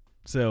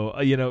 So,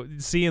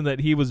 seeing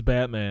that he was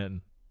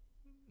Batman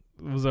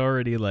was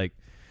already like,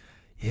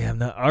 yeah,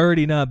 I'm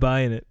already not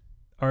buying it.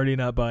 Already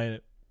not buying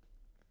it.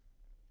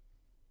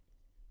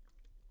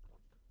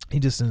 He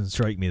just didn't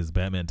strike me as the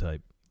Batman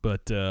type.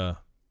 But I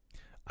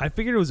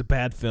figured it was a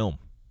bad film.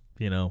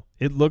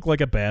 It looked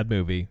like a bad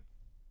movie.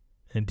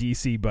 And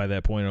DC, by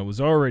that point, I was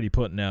already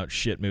putting out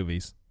shit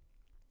movies.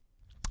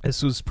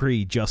 This was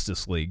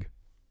pre-Justice League.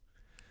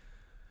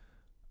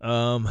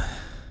 The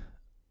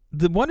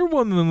Wonder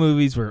Woman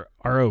movies are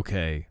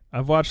okay.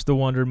 I've watched the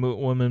Wonder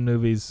Woman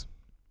movies.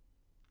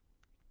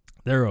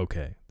 They're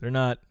okay. They're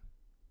not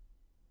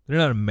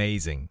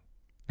amazing.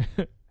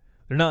 They're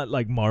not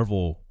like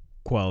Marvel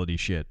quality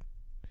shit.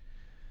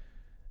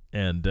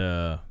 And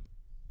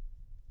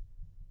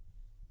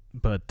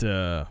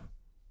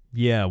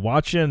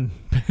watching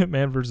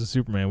Batman vs.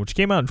 Superman, which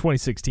came out in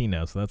 2016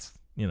 now, so that's,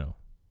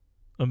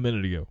 a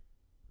minute ago.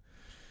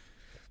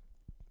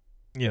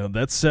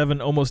 That's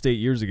almost 8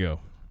 years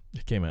ago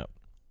it came out.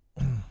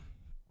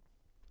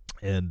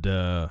 And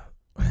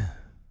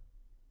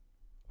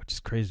which is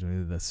crazy to me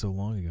that that's so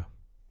long ago.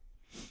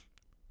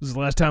 This is the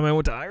last time I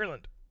went to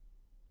Ireland.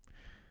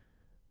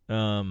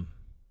 I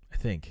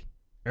think.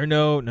 Or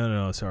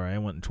no, sorry, I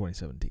went in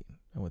 2017.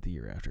 I went the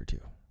year after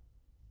too.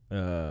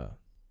 I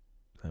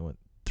went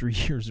 3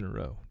 years in a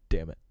row.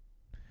 Damn it.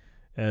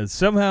 As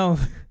somehow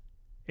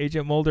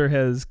Agent Mulder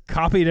has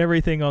copied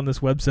everything on this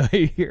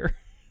website here.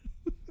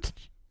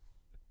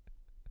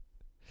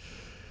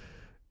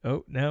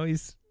 Oh, now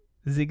is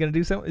he going to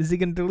do something? Is he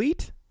going to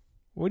delete?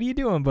 What are you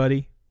doing,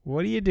 buddy?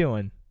 What are you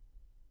doing?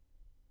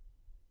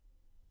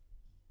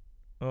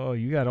 Oh,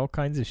 you got all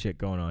kinds of shit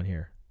going on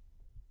here.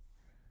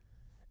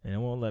 And it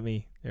won't let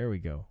me. There we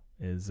go.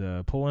 Is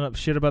pulling up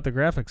shit about the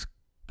graphics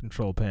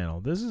control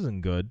panel. This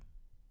isn't good.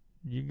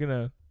 You're going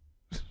to...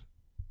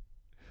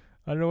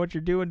 I don't know what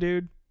you're doing,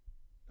 dude.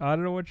 I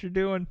don't know what you're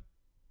doing.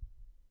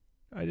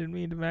 I didn't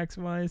mean to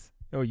maximize.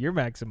 Oh, you're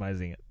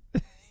maximizing it.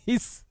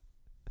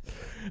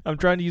 I'm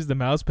trying to use the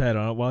mouse pad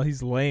on it while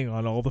he's laying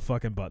on all the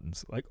fucking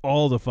buttons. Like,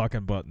 all the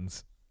fucking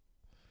buttons.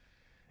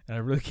 And I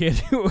really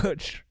can't do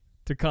much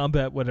to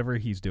combat whatever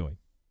he's doing.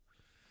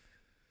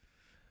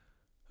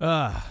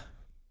 But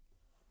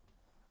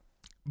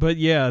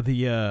yeah,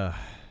 the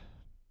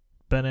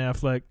Ben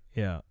Affleck.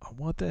 Yeah.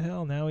 What the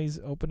hell? Now he's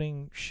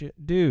opening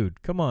shit.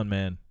 Dude, come on,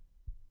 man.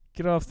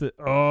 Get off the...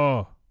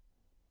 Oh.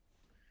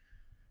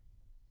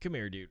 Come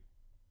here, dude.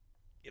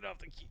 Get off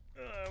the key.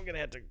 I'm going to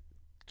have to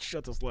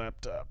shut this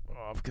laptop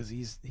off because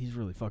he's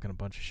really fucking a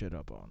bunch of shit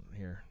up on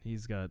here.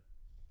 He's got...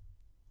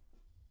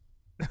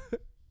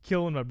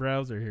 killing my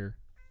browser here.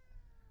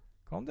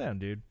 Calm down,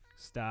 dude.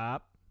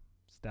 Stop.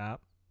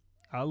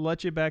 I'll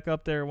let you back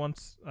up there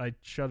once I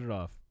shut it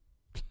off.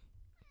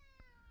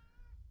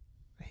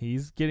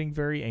 He's getting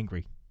very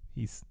angry.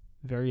 He's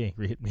very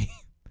angry at me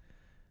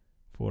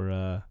for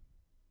I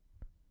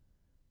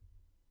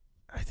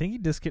think he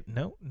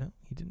no,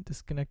 he didn't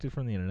disconnect it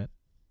from the internet.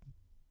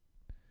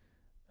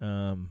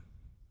 Don't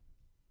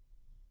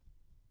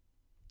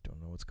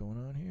know what's going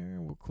on here.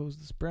 We'll close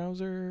this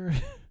browser.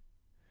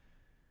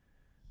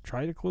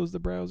 Try to close the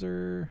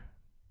browser.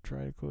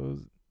 Try to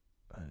close.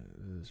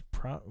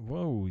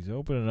 Whoa, he's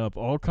opening up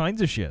all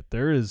kinds of shit.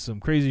 There is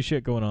some crazy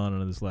shit going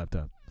on this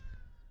laptop.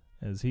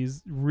 As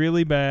he's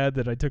really mad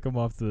that I took him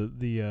off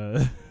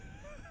the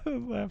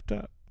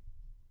laptop.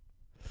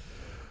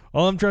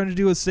 All I'm trying to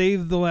do is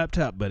save the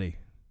laptop, buddy.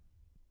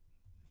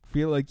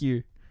 Feel like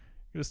you're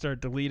gonna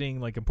start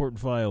deleting like important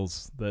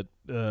files that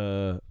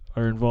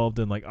are involved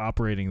in like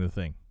operating the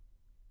thing,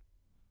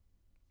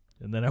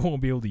 and then I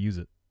won't be able to use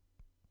it.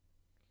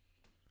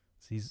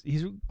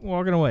 He's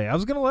walking away. I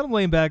was gonna let him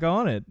lay back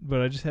on it,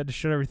 but I just had to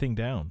shut everything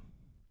down,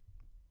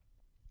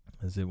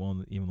 as it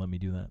won't even let me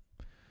do that.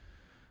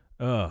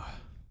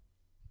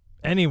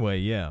 Anyway,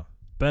 yeah,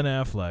 Ben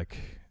Affleck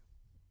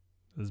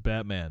as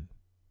Batman.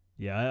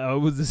 Yeah, I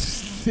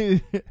was.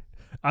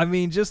 I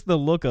mean, just the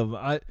look of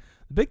the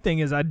big thing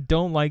is I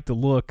don't like the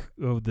look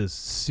of the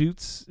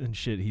suits and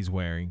shit he's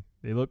wearing.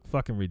 They look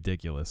fucking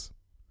ridiculous.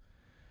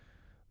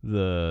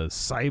 The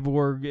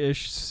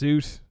cyborg-ish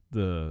suit,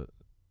 it's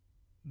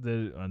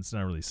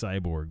not really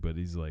cyborg, but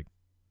he's like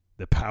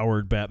the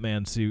powered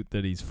Batman suit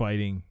that he's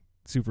fighting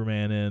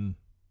Superman in.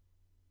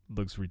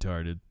 Looks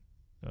retarded.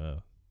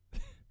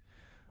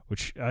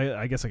 Which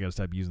I guess I gotta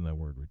stop using that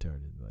word,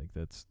 retarded. Like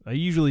I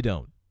usually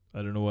don't.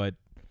 I don't know what.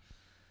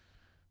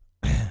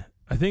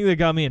 I think they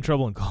got me in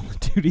trouble in Call of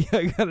Duty.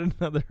 I got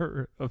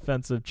another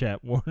offensive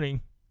chat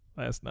warning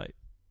last night.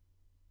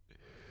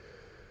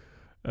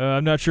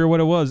 I'm not sure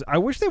what it was. I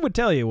wish they would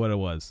tell you what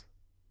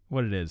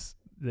it is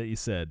that you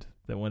said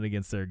that went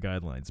against their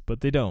guidelines,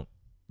 but they don't.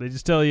 They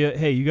just tell you,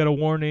 hey, you got a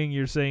warning,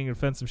 you're saying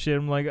offensive shit.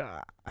 I'm like,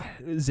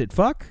 is it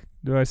fuck?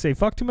 Do I say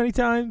fuck too many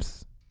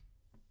times?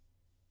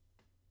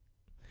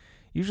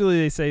 Usually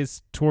they say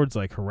it's towards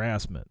like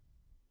harassment.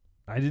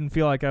 I didn't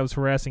feel like I was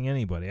harassing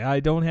anybody. I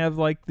don't have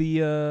like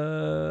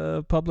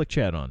the public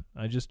chat on.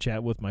 I just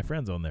chat with my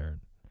friends on there.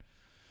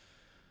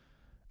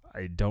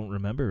 I don't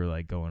remember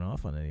like going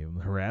off on any of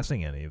them,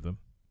 harassing any of them.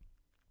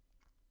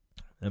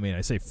 I mean,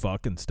 I say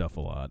fuck and stuff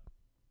a lot.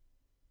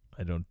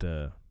 I don't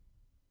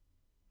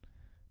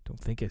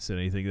think I said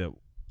anything that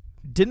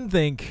didn't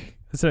think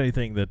I said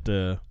anything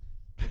that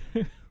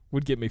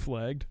would get me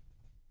flagged.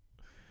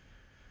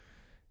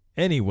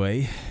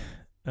 Anyway,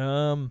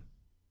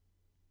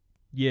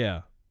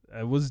 yeah,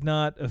 I was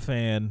not a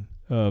fan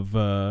of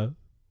the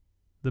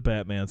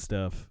Batman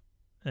stuff,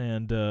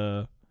 and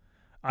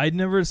I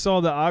never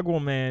saw the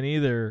Aquaman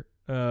either.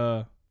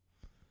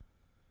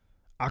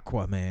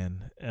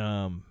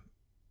 Aquaman,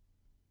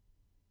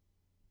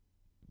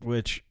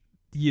 which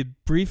you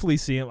briefly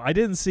see him. I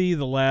didn't see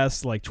the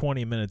last like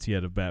 20 minutes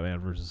yet of Batman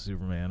versus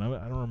Superman.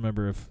 I don't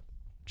remember if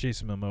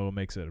Jason Momoa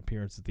makes an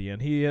appearance at the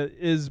end. He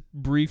is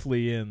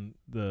briefly in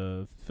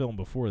the film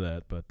before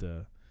that, but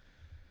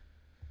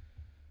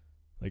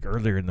like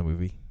earlier in the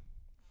movie.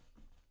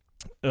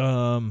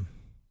 And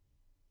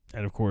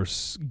of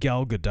course,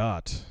 Gal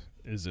Gadot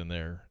is in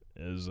there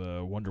as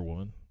Wonder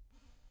Woman,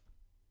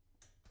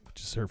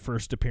 which is her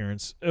first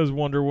appearance as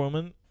Wonder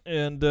Woman,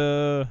 and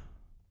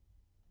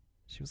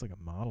she was like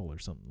a model or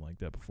something like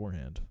that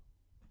beforehand.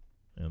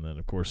 And then,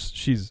 of course,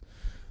 she's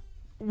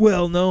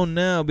well known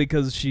now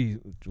because she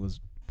was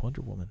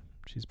Wonder Woman.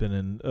 She's been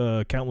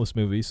in countless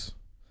movies.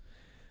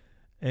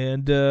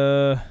 And,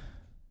 yeah,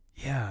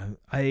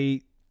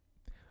 I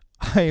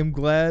am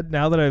glad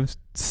now that I've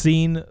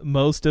seen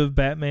most of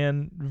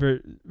Batman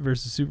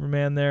versus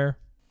Superman there.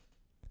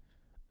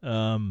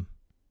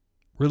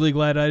 Really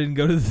glad I didn't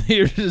go to the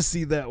theater to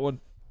see that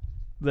one.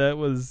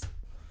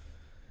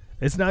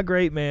 It's not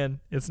great, man.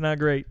 It's not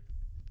great.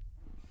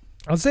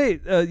 I'll say,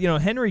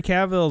 Henry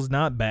Cavill's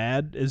not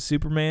bad as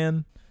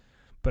Superman,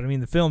 but I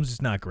mean the film's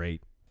just not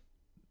great.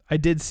 I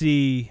did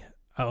see,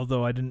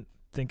 although I didn't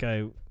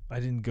go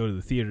to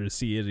the theater to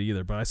see it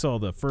either, but I saw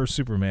the first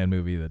Superman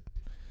movie that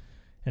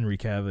Henry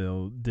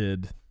Cavill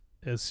did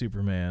as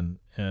Superman,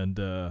 and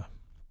it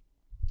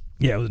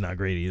was not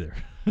great either.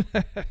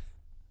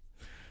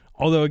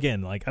 Although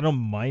again, like I don't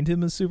mind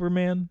him as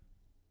Superman.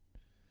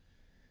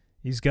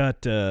 He's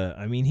got,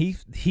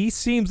 he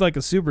seems like a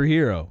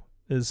superhero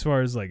as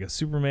far as like a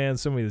Superman,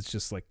 somebody that's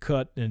just like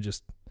cut and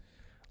just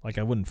like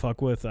I wouldn't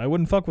fuck with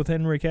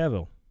Henry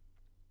Cavill.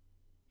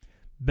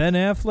 Ben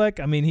Affleck,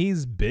 I mean,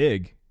 he's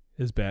big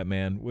as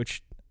Batman,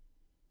 which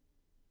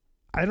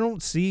I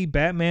don't see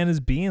Batman as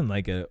being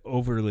like a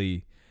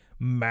overly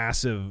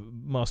massive,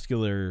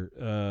 muscular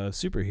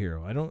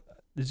superhero.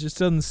 It just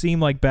doesn't seem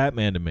like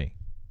Batman to me.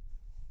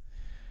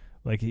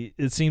 Like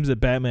it seems that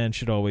Batman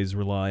should always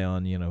rely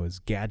on, his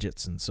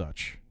gadgets and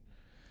such,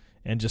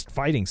 and just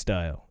fighting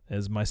style.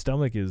 As my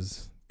stomach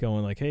is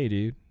going like, "Hey,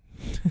 dude,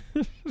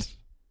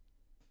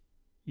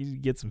 you need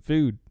to get some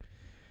food."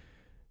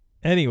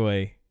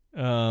 Anyway,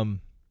 yeah,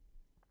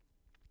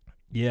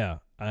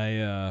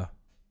 I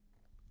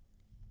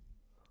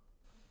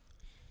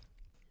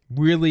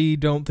really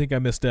don't think I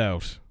missed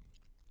out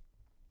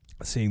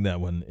seeing that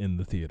one in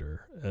the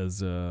theater.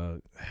 As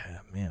man,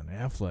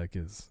 Affleck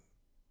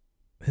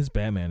his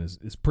Batman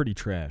is pretty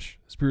trash.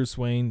 His Bruce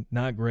Wayne,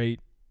 not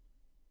great.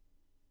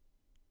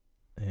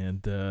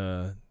 And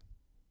though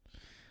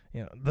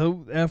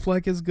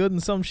Affleck is good in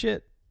some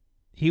shit.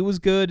 He was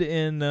good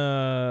in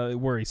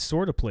where he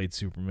sort of played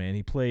Superman.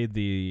 He played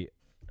the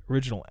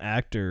original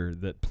actor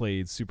that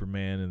played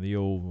Superman in the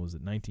old,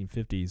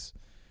 1950s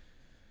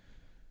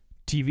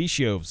TV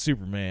show of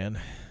Superman,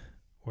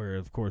 where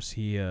of course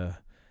he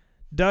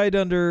died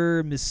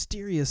under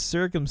mysterious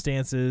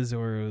circumstances,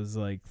 or it was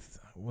like,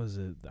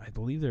 I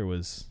believe there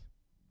was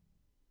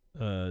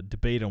a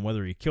debate on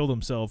whether he killed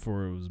himself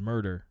or it was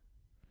murder.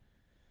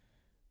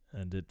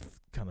 And it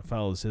kind of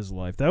follows his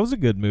life. That was a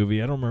good movie.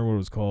 I don't remember what it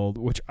was called,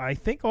 which I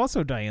think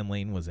also Diane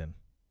Lane was in.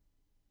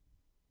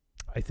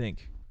 I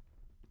think.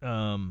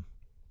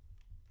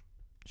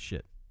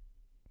 Shit.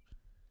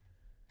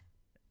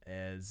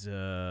 As,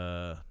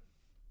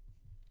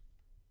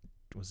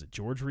 was it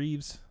George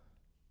Reeves?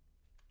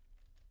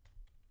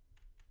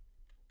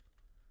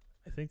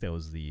 I think that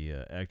was the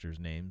actor's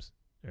names.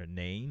 Or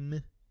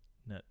name.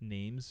 Not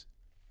names.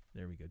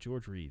 There we go.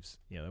 George Reeves.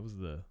 Yeah, that was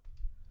the...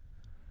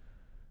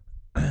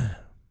 Let's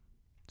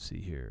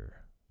see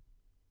here.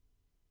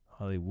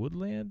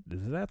 Hollywoodland?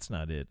 That's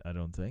not it, I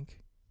don't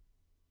think.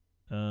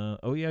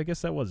 Oh yeah, I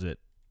guess that was it.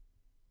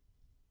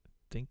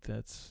 I think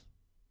that's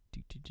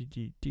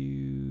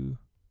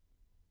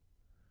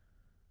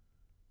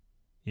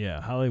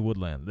Yeah,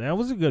 Hollywoodland. That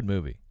was a good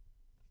movie.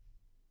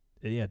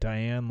 Yeah,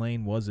 Diane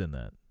Lane was in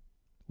that,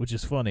 which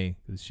is funny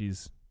because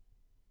she's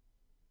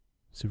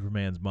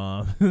Superman's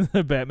mom.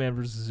 Batman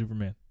versus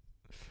Superman.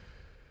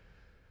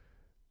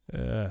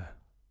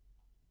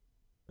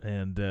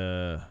 And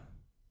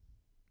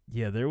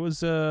yeah, there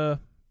was I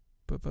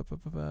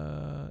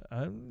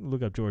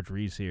look up George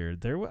Reeves here.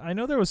 I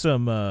know there was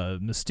some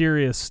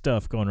mysterious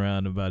stuff going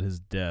around about his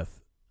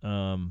death,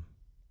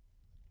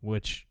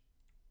 which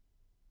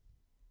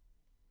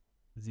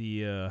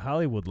the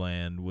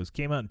Hollywoodland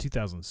came out in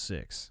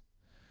 2006.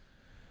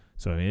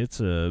 So I mean, it's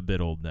a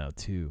bit old now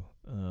too.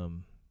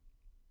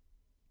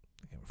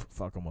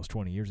 Almost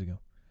 20 years ago.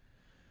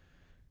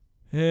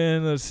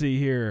 And let's see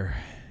here.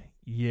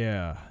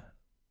 Yeah.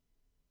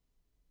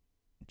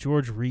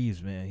 George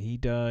Reeves, man, he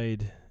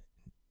died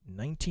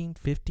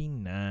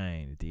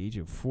 1959 at the age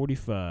of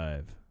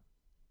 45.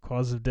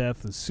 Cause of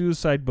death is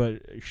suicide,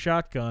 but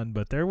shotgun.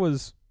 But there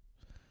was,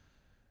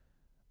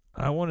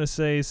 I want to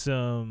say,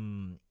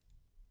 some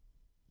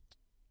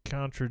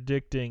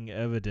contradicting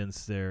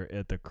evidence there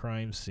at the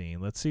crime scene.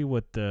 Let's see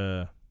what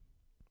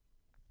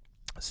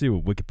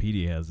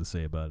Wikipedia has to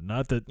say about it.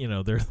 Not that,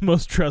 they're the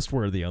most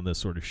trustworthy on this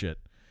sort of shit.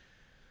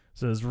 It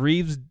says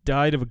Reeves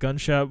died of a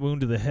gunshot wound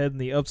to the head in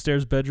the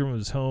upstairs bedroom of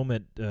his home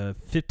at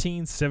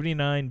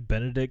 1579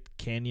 Benedict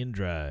Canyon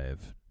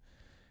Drive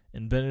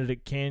in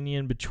Benedict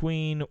Canyon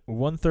between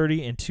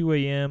 1:30 and 2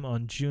 a.m.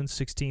 on June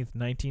 16th,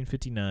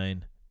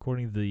 1959,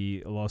 according to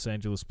the Los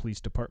Angeles Police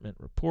Department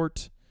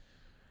report.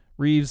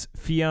 Reeves'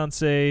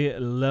 fiancée,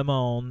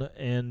 Lemon,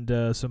 and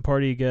some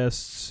party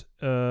guests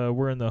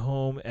were in the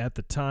home at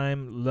the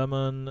time.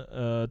 Lemon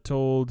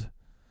told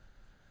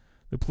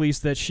the police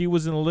that she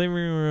was in the living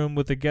room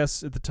with the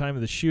guests at the time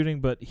of the shooting,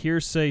 but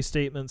hearsay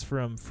statements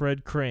from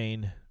Fred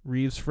Crane,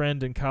 Reeves'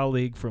 friend and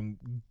colleague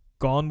from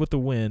Gone with the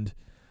Wind,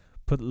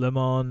 put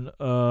Lemon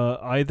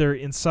either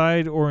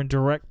inside or in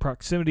direct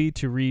proximity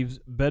to Reeves'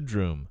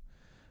 bedroom.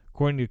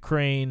 According to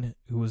Crane,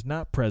 who was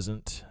not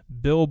present,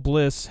 Bill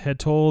Bliss had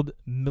told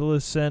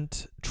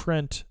Millicent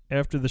Trent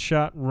after the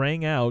shot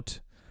rang out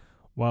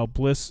while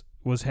Bliss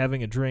was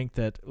having a drink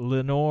that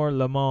Lenore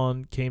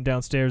Lemon came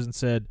downstairs and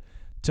said,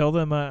 "Tell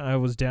them I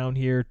was down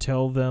here.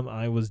 Tell them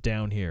I was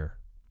down here."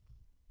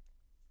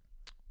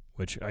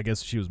 Which I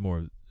guess she was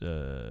more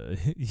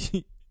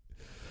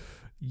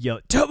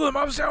yelling, "Tell them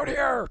I was down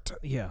here."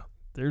 Yeah,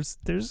 there's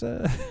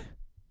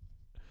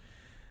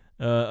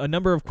a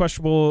number of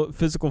questionable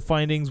physical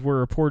findings were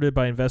reported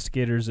by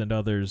investigators and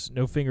others.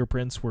 No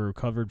fingerprints were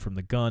recovered from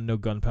the gun. No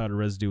gunpowder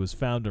residue was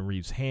found on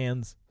Reeves'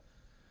 hands.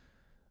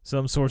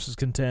 Some sources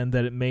contend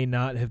that it may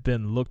not have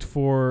been looked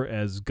for,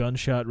 as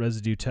gunshot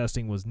residue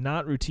testing was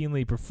not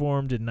routinely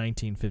performed in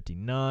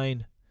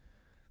 1959.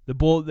 The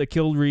bullet that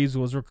killed Reeves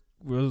was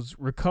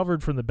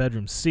recovered from the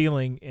bedroom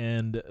ceiling,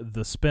 and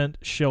the spent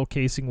shell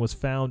casing was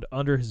found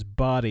under his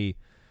body.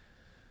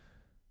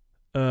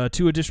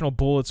 2 additional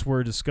bullets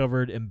were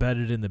discovered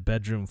embedded in the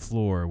bedroom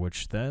floor,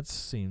 which that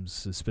seems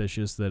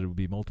suspicious that it would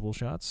be multiple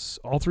shots.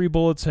 All 3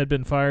 bullets had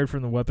been fired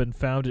from the weapon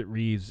found at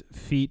Reeves'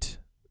 feet,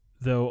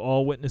 though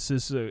all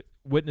witnesses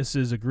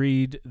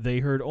agreed they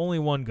heard only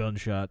 1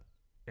 gunshot,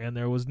 and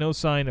there was no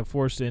sign of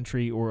forced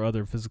entry or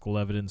other physical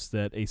evidence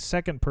that a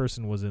second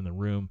person was in the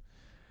room.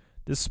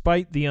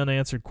 Despite the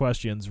unanswered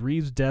questions,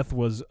 Reeves' death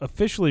was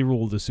officially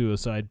ruled a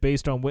suicide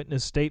based on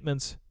witness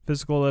statements,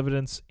 physical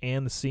evidence,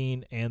 and the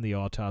scene and the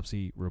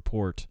autopsy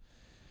report.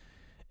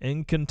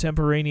 In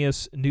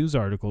contemporaneous news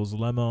articles,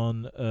 Le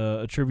Monde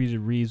attributed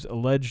Reeves'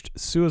 alleged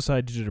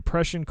suicide to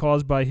depression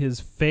caused by his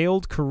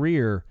failed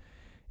career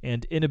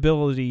and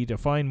inability to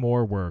find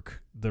more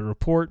work. The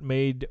report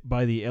made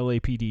by the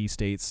LAPD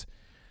states,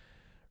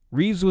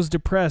 Reeves was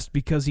depressed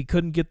because he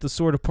couldn't get the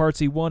sort of parts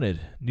he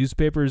wanted.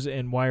 Newspapers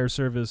and wire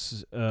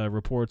service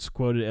reports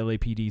quoted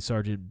LAPD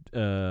Sergeant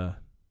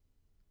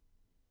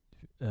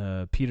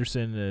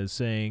Peterson as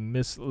saying,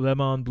 Miss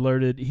Lemon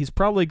blurted, he's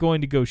probably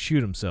going to go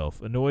shoot himself.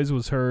 A noise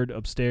was heard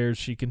upstairs.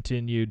 She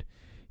continued,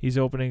 he's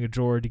opening a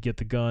drawer to get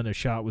the gun. A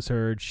shot was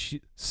heard.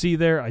 See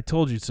there? I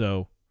told you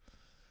so.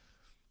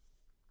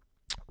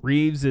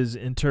 Reeves is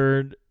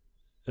interred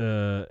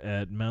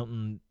at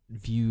Mountain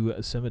View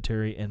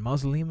Cemetery and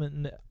Mausoleum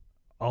in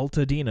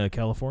Altadena,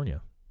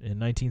 California. In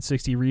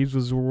 1960, Reeves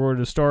was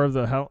awarded a star of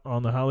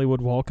on the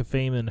Hollywood Walk of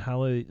Fame on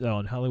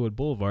Hollywood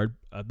Boulevard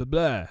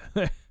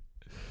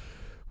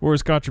for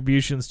his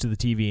contributions to the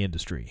TV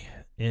industry.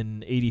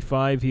 In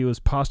 1985, he was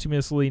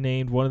posthumously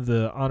named one of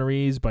the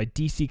honorees by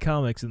DC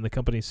Comics in the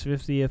company's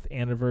 50th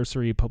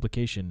anniversary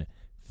publication,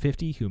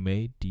 50 Who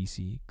Made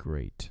DC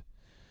Great.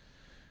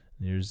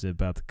 Here's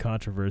about the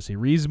controversy.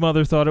 Reeves'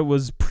 mother thought it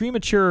was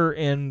premature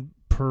and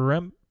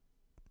peremptory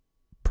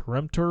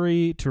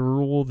to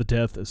rule the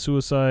death a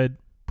suicide,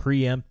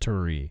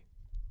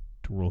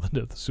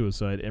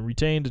 and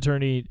retained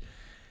attorney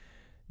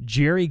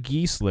Jerry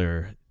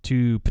Giesler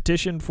to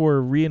petition for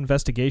a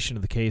reinvestigation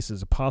of the case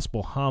as a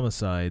possible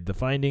homicide. The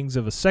findings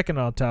of a second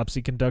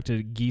autopsy conducted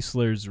at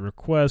Giesler's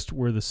request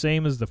were the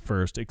same as the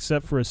first,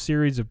 except for a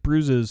series of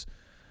bruises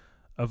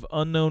of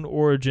unknown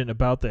origin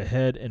about the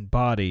head and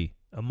body.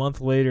 A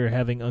month later,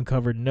 having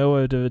uncovered no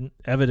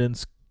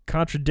evidence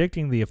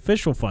contradicting the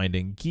official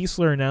finding,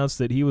 Giesler announced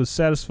that he was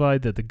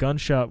satisfied that the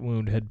gunshot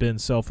wound had been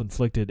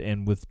self-inflicted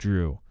and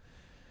withdrew.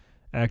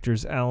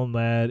 Actors Alan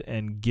Ladd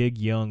and Gig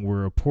Young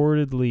were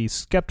reportedly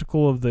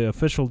skeptical of the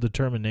official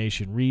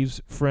determination.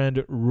 Reeves'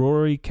 friend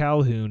Rory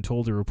Calhoun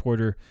told a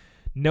reporter,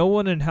 no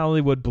one in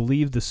Hollywood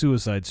believed the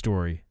suicide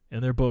story.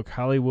 In their book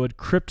Hollywood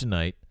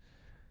Kryptonite,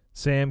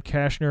 Sam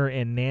Kashner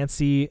and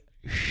Nancy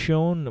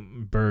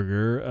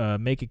Schoenberger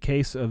make a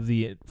case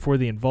for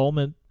the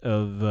involvement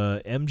of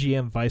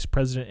MGM vice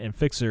president and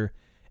fixer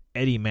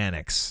Eddie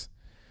Mannix.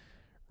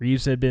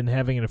 Reeves had been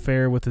having an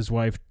affair with his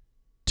wife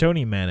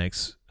Tony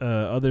Mannix.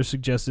 Others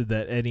suggested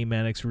that Eddie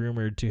Mannix,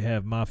 rumored to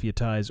have mafia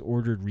ties,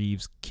 ordered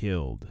Reeves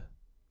killed.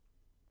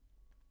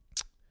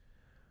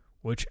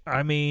 Which,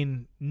 I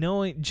mean,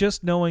 knowing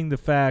the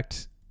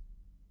fact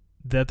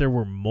that there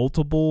were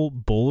multiple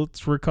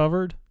bullets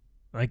recovered,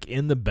 like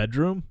in the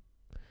bedroom,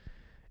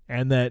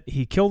 and that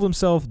he killed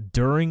himself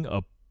during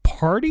a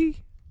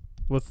party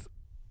with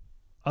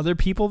other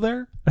people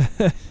there,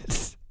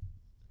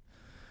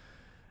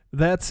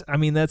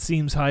 that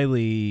seems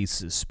highly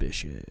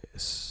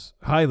suspicious.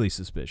 Highly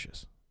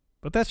suspicious.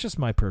 But that's just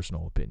my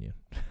personal opinion.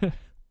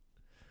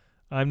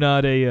 I'm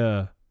not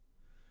a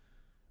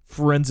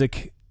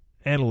forensic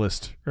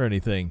analyst or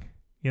anything,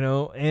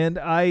 and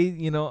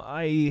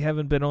I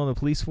haven't been on the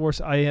police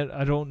force.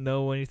 I don't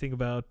know anything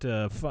about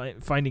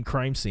finding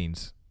crime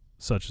scenes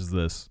such as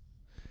this.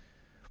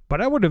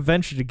 But I would have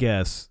ventured to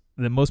guess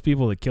that most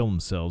people that kill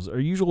themselves are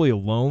usually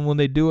alone when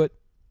they do it,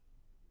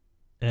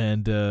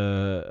 and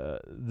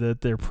that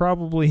they're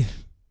probably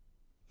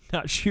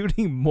not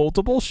shooting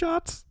multiple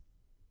shots.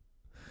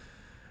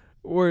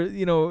 Or,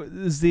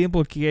 is the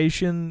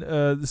implication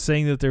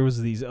saying that there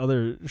was these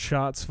other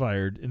shots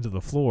fired into the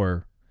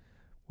floor?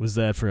 Was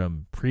that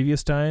from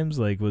previous times?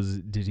 Like,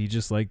 did he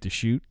just like to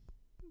shoot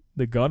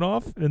the gun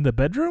off in the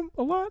bedroom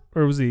a lot?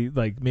 Or was he,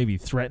 like, maybe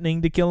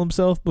threatening to kill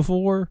himself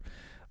before?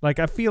 Like,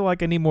 I feel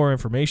like I need more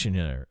information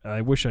here.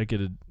 I wish I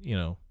could,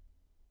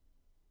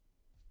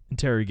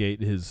 interrogate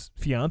his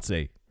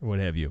fiance or what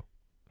have you.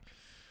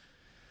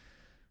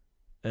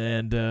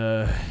 And,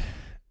 but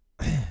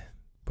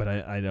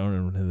I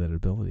don't have that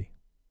ability.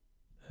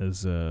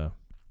 As I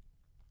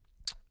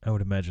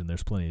would imagine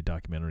there's plenty of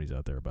documentaries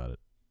out there about it.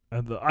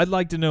 I'd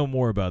like to know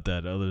more about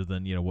that other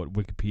than, what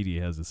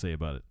Wikipedia has to say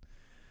about it.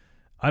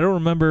 I don't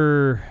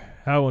remember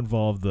how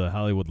involved the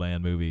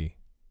Hollywoodland movie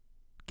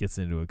gets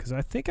into it, because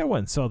I think I went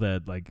and saw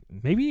that, like,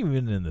 maybe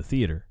even in the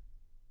theater.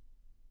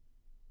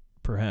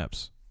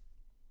 Perhaps.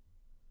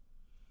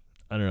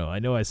 I don't know. I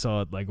know I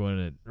saw it, like, when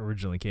it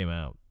originally came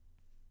out.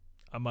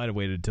 I might have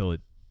waited until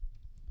it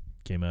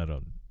came out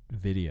on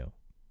video.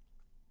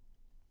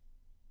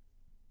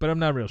 But I'm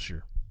not real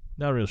sure.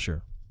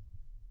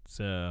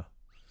 So,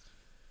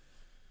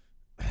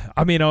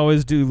 I mean, I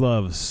always do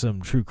love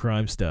some true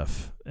crime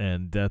stuff,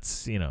 and that's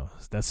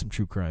some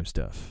true crime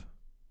stuff.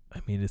 I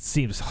mean, it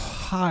seems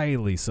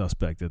highly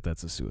suspect that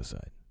that's a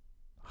suicide.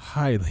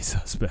 Highly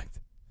suspect.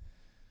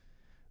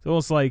 It's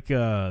almost like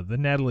the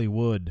Natalie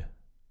Wood,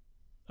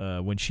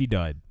 when she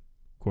died.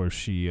 Of course,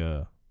 she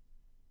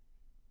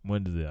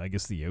went to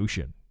the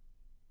ocean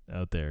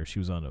out there. She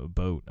was on a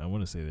boat. I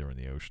want to say they were in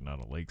the ocean, not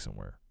a lake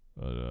somewhere.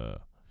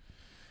 But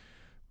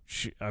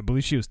I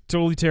believe she was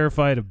totally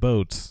terrified of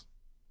boats.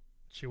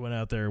 She went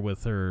out there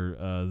with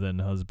her then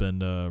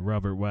husband,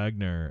 Robert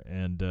Wagner,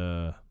 and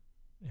I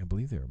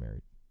believe they were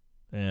married.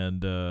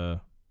 And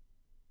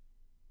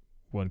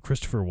one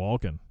Christopher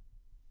Walken.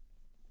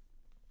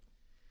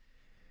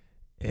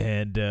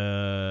 And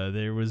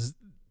there was,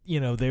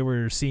 they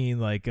were seeing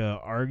like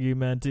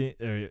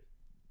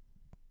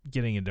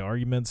getting into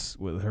arguments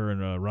with her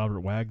and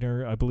Robert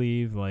Wagner, I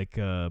believe, like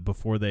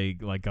before they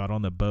like got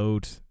on the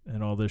boat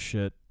and all this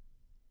shit,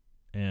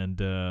 and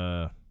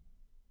that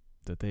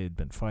they had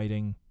been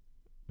fighting,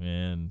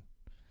 and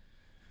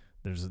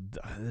there's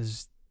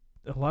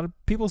a lot of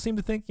people seem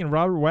to think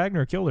Robert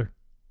Wagner killed her.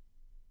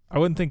 I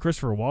wouldn't think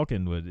Christopher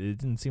Walken would. It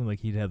didn't seem like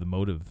he'd have the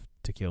motive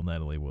to kill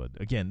Natalie Wood.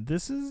 Again,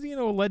 this is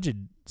alleged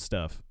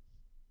stuff,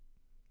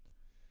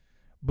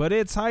 but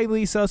it's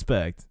highly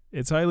suspect.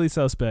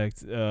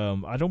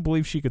 I don't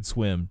believe she could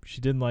swim.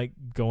 She didn't like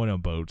going on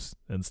boats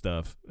and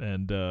stuff,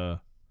 and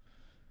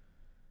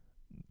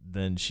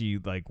then she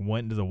like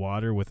went into the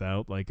water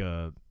without like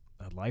a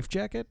life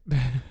jacket.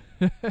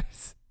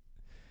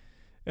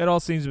 It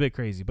all seems a bit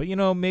crazy, but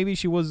maybe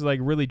she was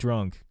like really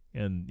drunk,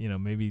 and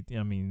maybe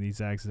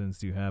these accidents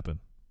do happen.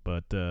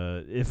 But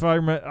if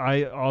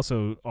I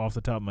also off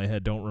the top of my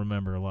head don't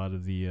remember a lot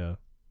of the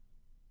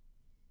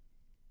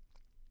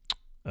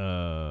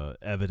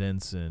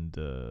evidence and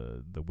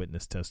the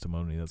witness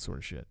testimony, that sort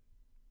of shit.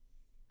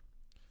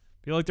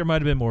 Feel like there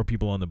might have been more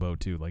people on the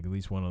boat too, like at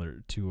least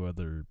two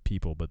other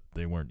people, but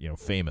they weren't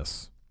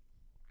famous.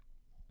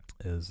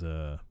 As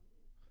my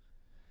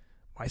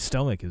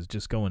stomach is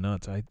just going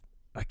nuts. I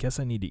guess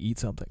I need to eat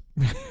something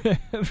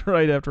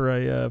right after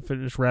I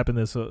finish wrapping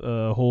this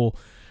whole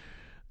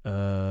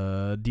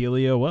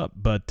dealio up.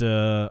 But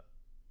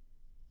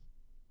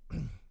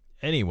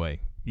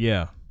anyway,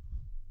 yeah.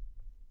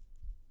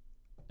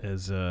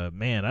 As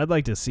man, I'd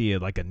like to see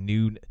like a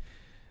new,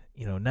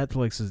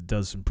 Netflix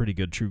does some pretty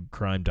good true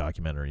crime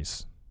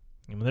documentaries.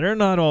 I mean, they're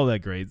not all that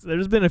great.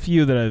 There's been a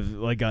few that I've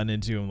like gotten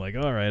into. I'm like,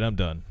 all right, I'm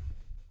done.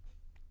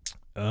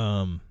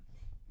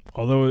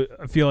 Although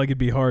I feel like it'd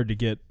be hard to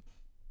get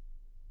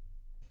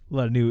a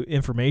lot of new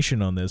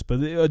information on this,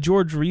 but a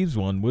George Reeves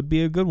one would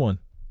be a good one.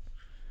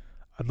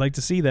 I'd like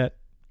to see that.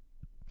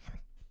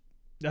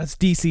 That's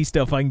DC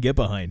stuff I can get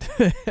behind.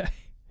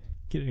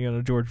 Getting on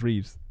a George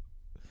Reeves.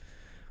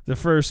 The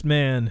first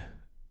man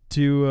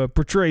to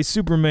portray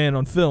Superman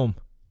on film.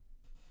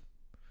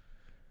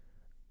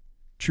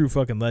 True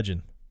fucking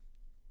legend.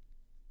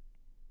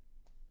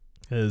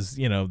 As,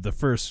 the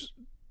first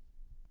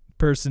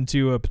person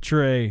to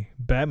portray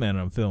Batman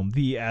on film,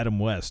 the Adam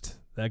West.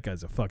 That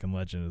guy's a fucking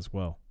legend as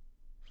well.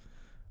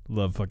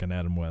 Love fucking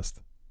Adam West.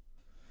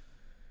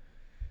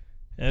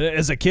 And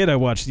as a kid, I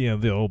watched,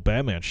 the old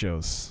Batman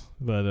shows.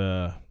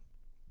 But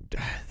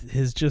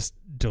his just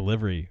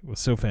delivery was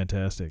so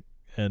fantastic.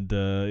 And,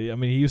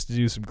 he used to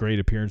do some great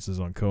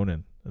appearances on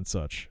Conan and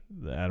such.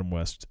 The Adam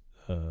West.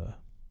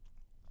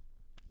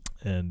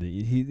 And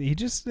he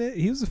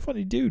was a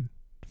funny dude.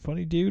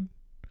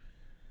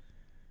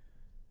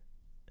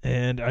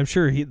 And I'm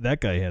sure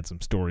that guy had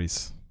some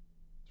stories.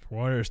 From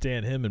what I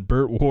understand, him and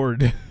Burt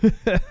Ward,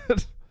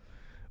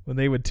 when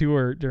they would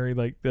tour during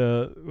like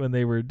when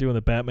they were doing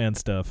the Batman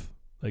stuff,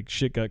 like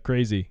shit got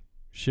crazy.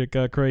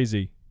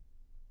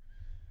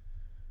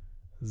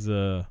 It's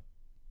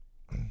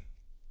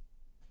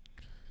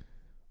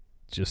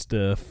just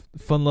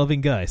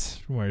fun-loving guys,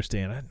 from what I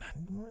understand.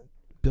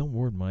 Bill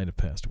Ward might have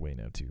passed away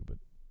now too, but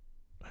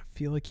I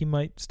feel like he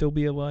might still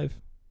be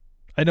alive.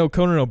 I know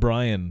Conan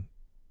O'Brien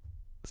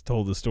has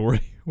told the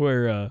story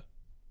where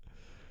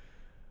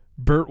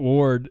Burt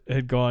Ward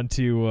had gone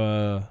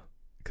to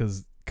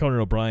because Conan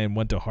O'Brien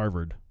went to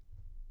Harvard,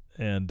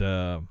 and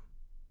Burt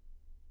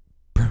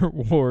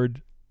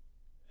Ward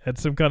had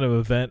some kind of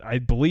event, I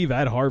believe,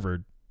 at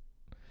Harvard,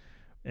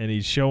 and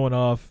he's showing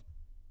off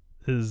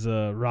his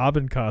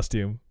Robin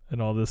costume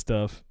and all this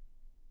stuff,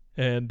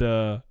 and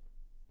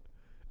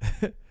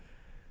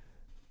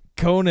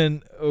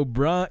Conan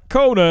O'Brien,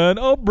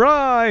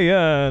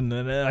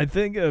 and I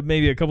think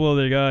maybe a couple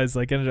other guys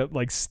like ended up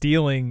like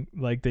stealing,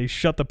 like they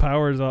shut the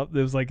powers off.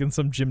 It was like in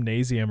some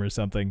gymnasium or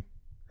something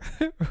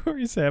where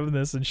he's having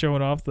this and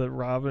showing off the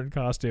Robin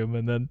costume,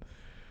 and then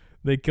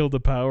they killed the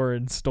power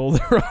and stole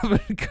the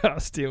Robin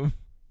costume.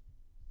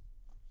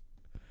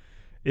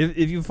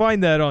 If you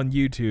find that on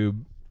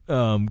YouTube,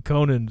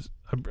 Conan,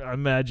 I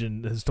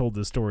imagine, has told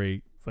this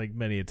story like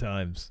many a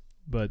times,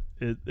 but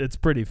it's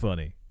pretty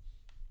funny.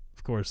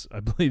 Of course, I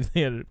believe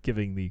they ended up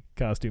giving the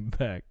costume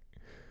back.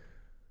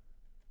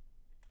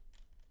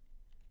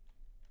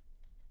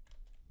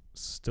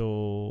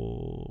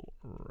 Stole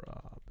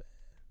Robin.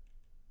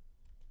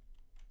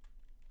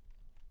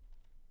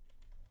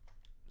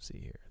 see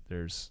here.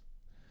 There's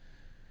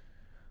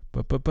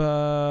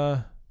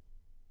yeah,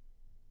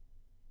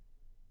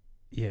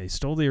 he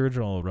stole the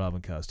original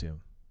Robin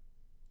costume.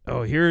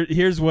 Oh,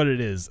 here's what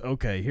it is.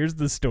 Okay, here's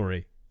the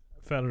story. I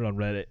found it on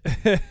Reddit.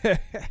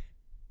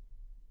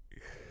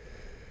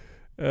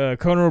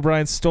 Conan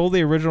O'Brien stole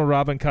the original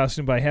Robin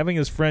costume by having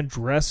his friend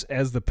dress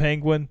as the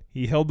Penguin.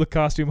 He held the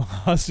costume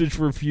hostage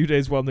for a few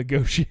days while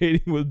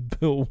negotiating with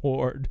Bill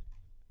Ward.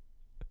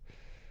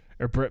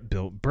 Or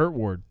Burt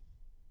Ward.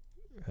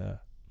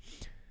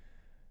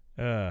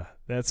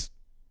 That's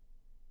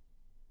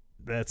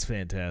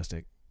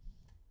fantastic.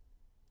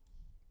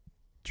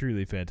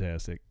 Truly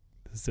fantastic.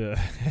 So,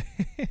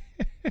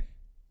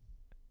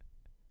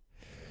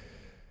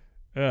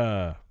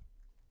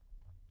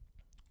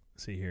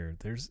 see here.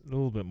 There's a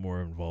little bit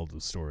more involved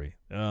with the story.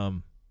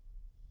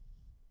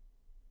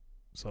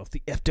 So off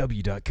the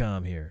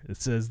FW.com here, it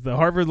says the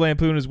Harvard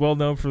Lampoon is well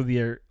known for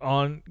their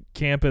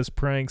on-campus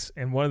pranks,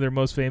 and one of their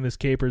most famous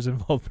capers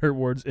involved Burt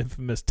Ward's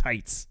infamous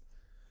tights.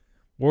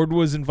 Ward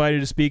was invited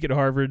to speak at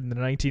Harvard in the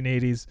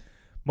 1980s,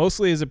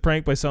 mostly as a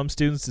prank by some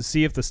students to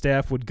see if the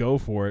staff would go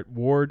for it.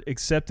 Ward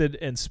accepted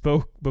and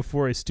spoke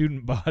before a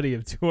student body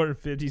of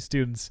 250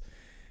 students.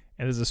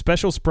 And as a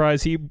special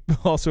surprise, he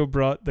also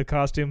brought the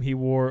costume he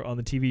wore on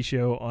the TV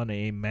show on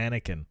a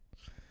mannequin.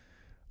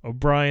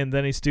 O'Brien,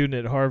 then a student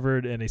at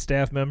Harvard and a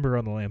staff member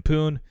on the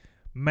Lampoon,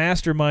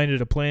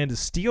 masterminded a plan to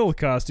steal the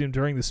costume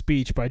during the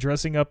speech by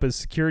dressing up as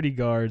security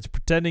guards,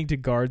 pretending to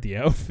guard the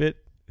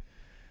outfit.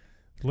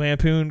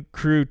 Lampoon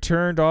crew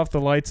turned off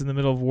the lights in the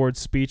middle of Ward's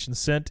speech and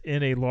sent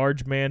in a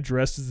large man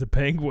dressed as the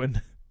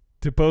Penguin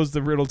to pose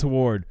the riddle to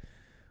Ward.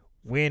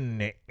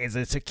 Wynn is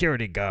a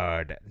security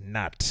guard,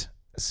 not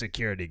a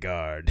security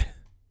guard.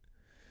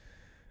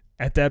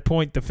 At that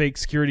point, the fake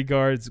security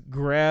guards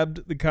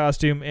grabbed the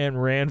costume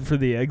and ran for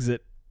the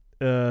exit.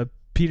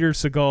 Peter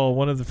Segal,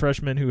 one of the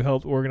freshmen who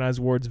helped organize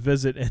Ward's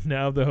visit and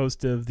now the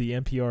host of the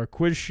NPR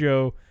quiz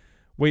show,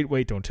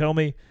 Wait, Don't Tell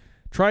Me,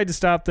 tried to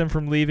stop them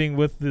from leaving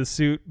with the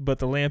suit, but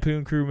the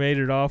Lampoon crew made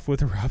it off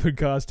with the Robin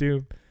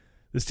costume.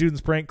 The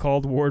students prank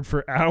called Ward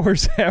for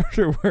hours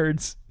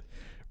afterwards,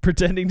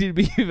 pretending to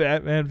be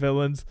Batman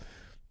villains.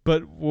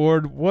 But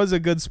Ward was a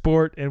good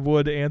sport and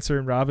would answer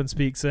in Robin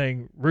speak,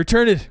 saying,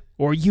 "Return it,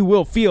 or you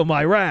will feel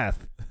my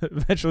wrath."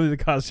 Eventually, the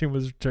costume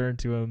was returned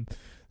to him,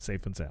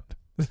 safe and sound.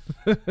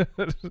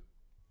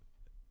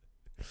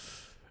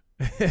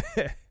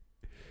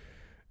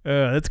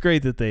 That's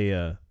great that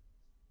they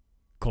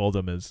called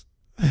him as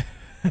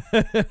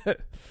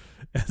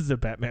as the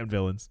Batman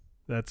villains.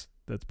 That's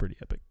pretty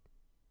epic.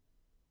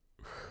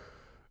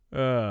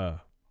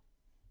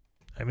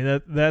 I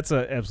mean that's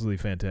absolutely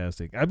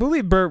fantastic. I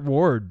believe Burt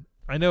Ward.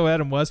 I know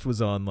Adam West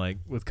was on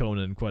with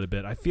Conan quite a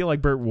bit. I feel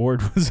like Burt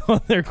Ward was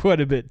on there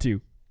quite a bit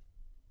too.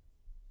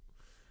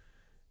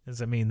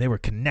 As I mean, they were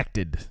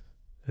connected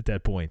at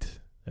that point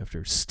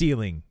after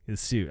stealing his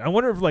suit. I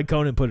wonder if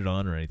Conan put it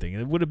on or anything.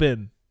 It would have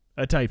been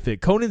a tight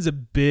fit. Conan's a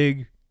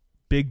big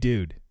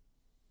dude.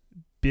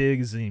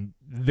 Big as in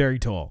very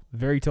tall.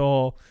 Very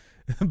tall.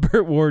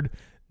 Burt Ward,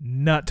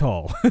 not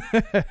tall.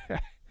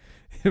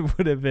 It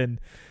would have been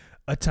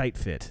a tight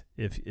fit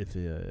if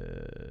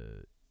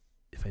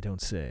I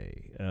don't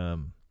say.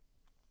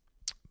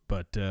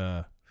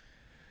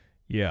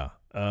 Yeah.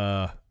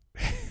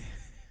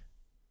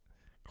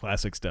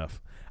 Classic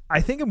stuff.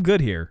 I think I'm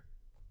good here.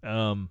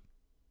 I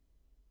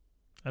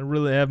don't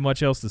really have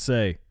much else to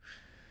say.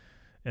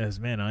 As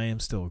man, I am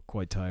still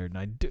quite tired,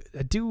 and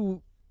I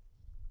do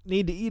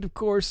need to eat. Of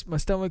course, my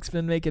stomach's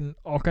been making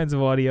all kinds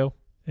of audio,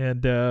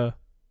 and I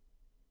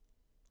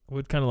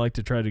would kind of like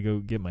to try to go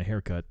get my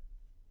hair cut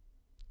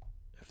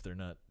if they're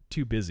not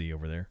too busy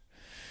over there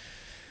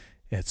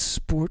at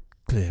Sport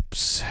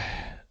Clips.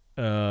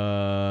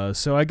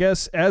 So I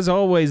guess, as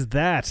always,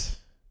 that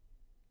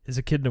is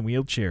a kid in a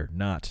wheelchair,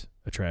 not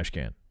a trash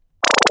can.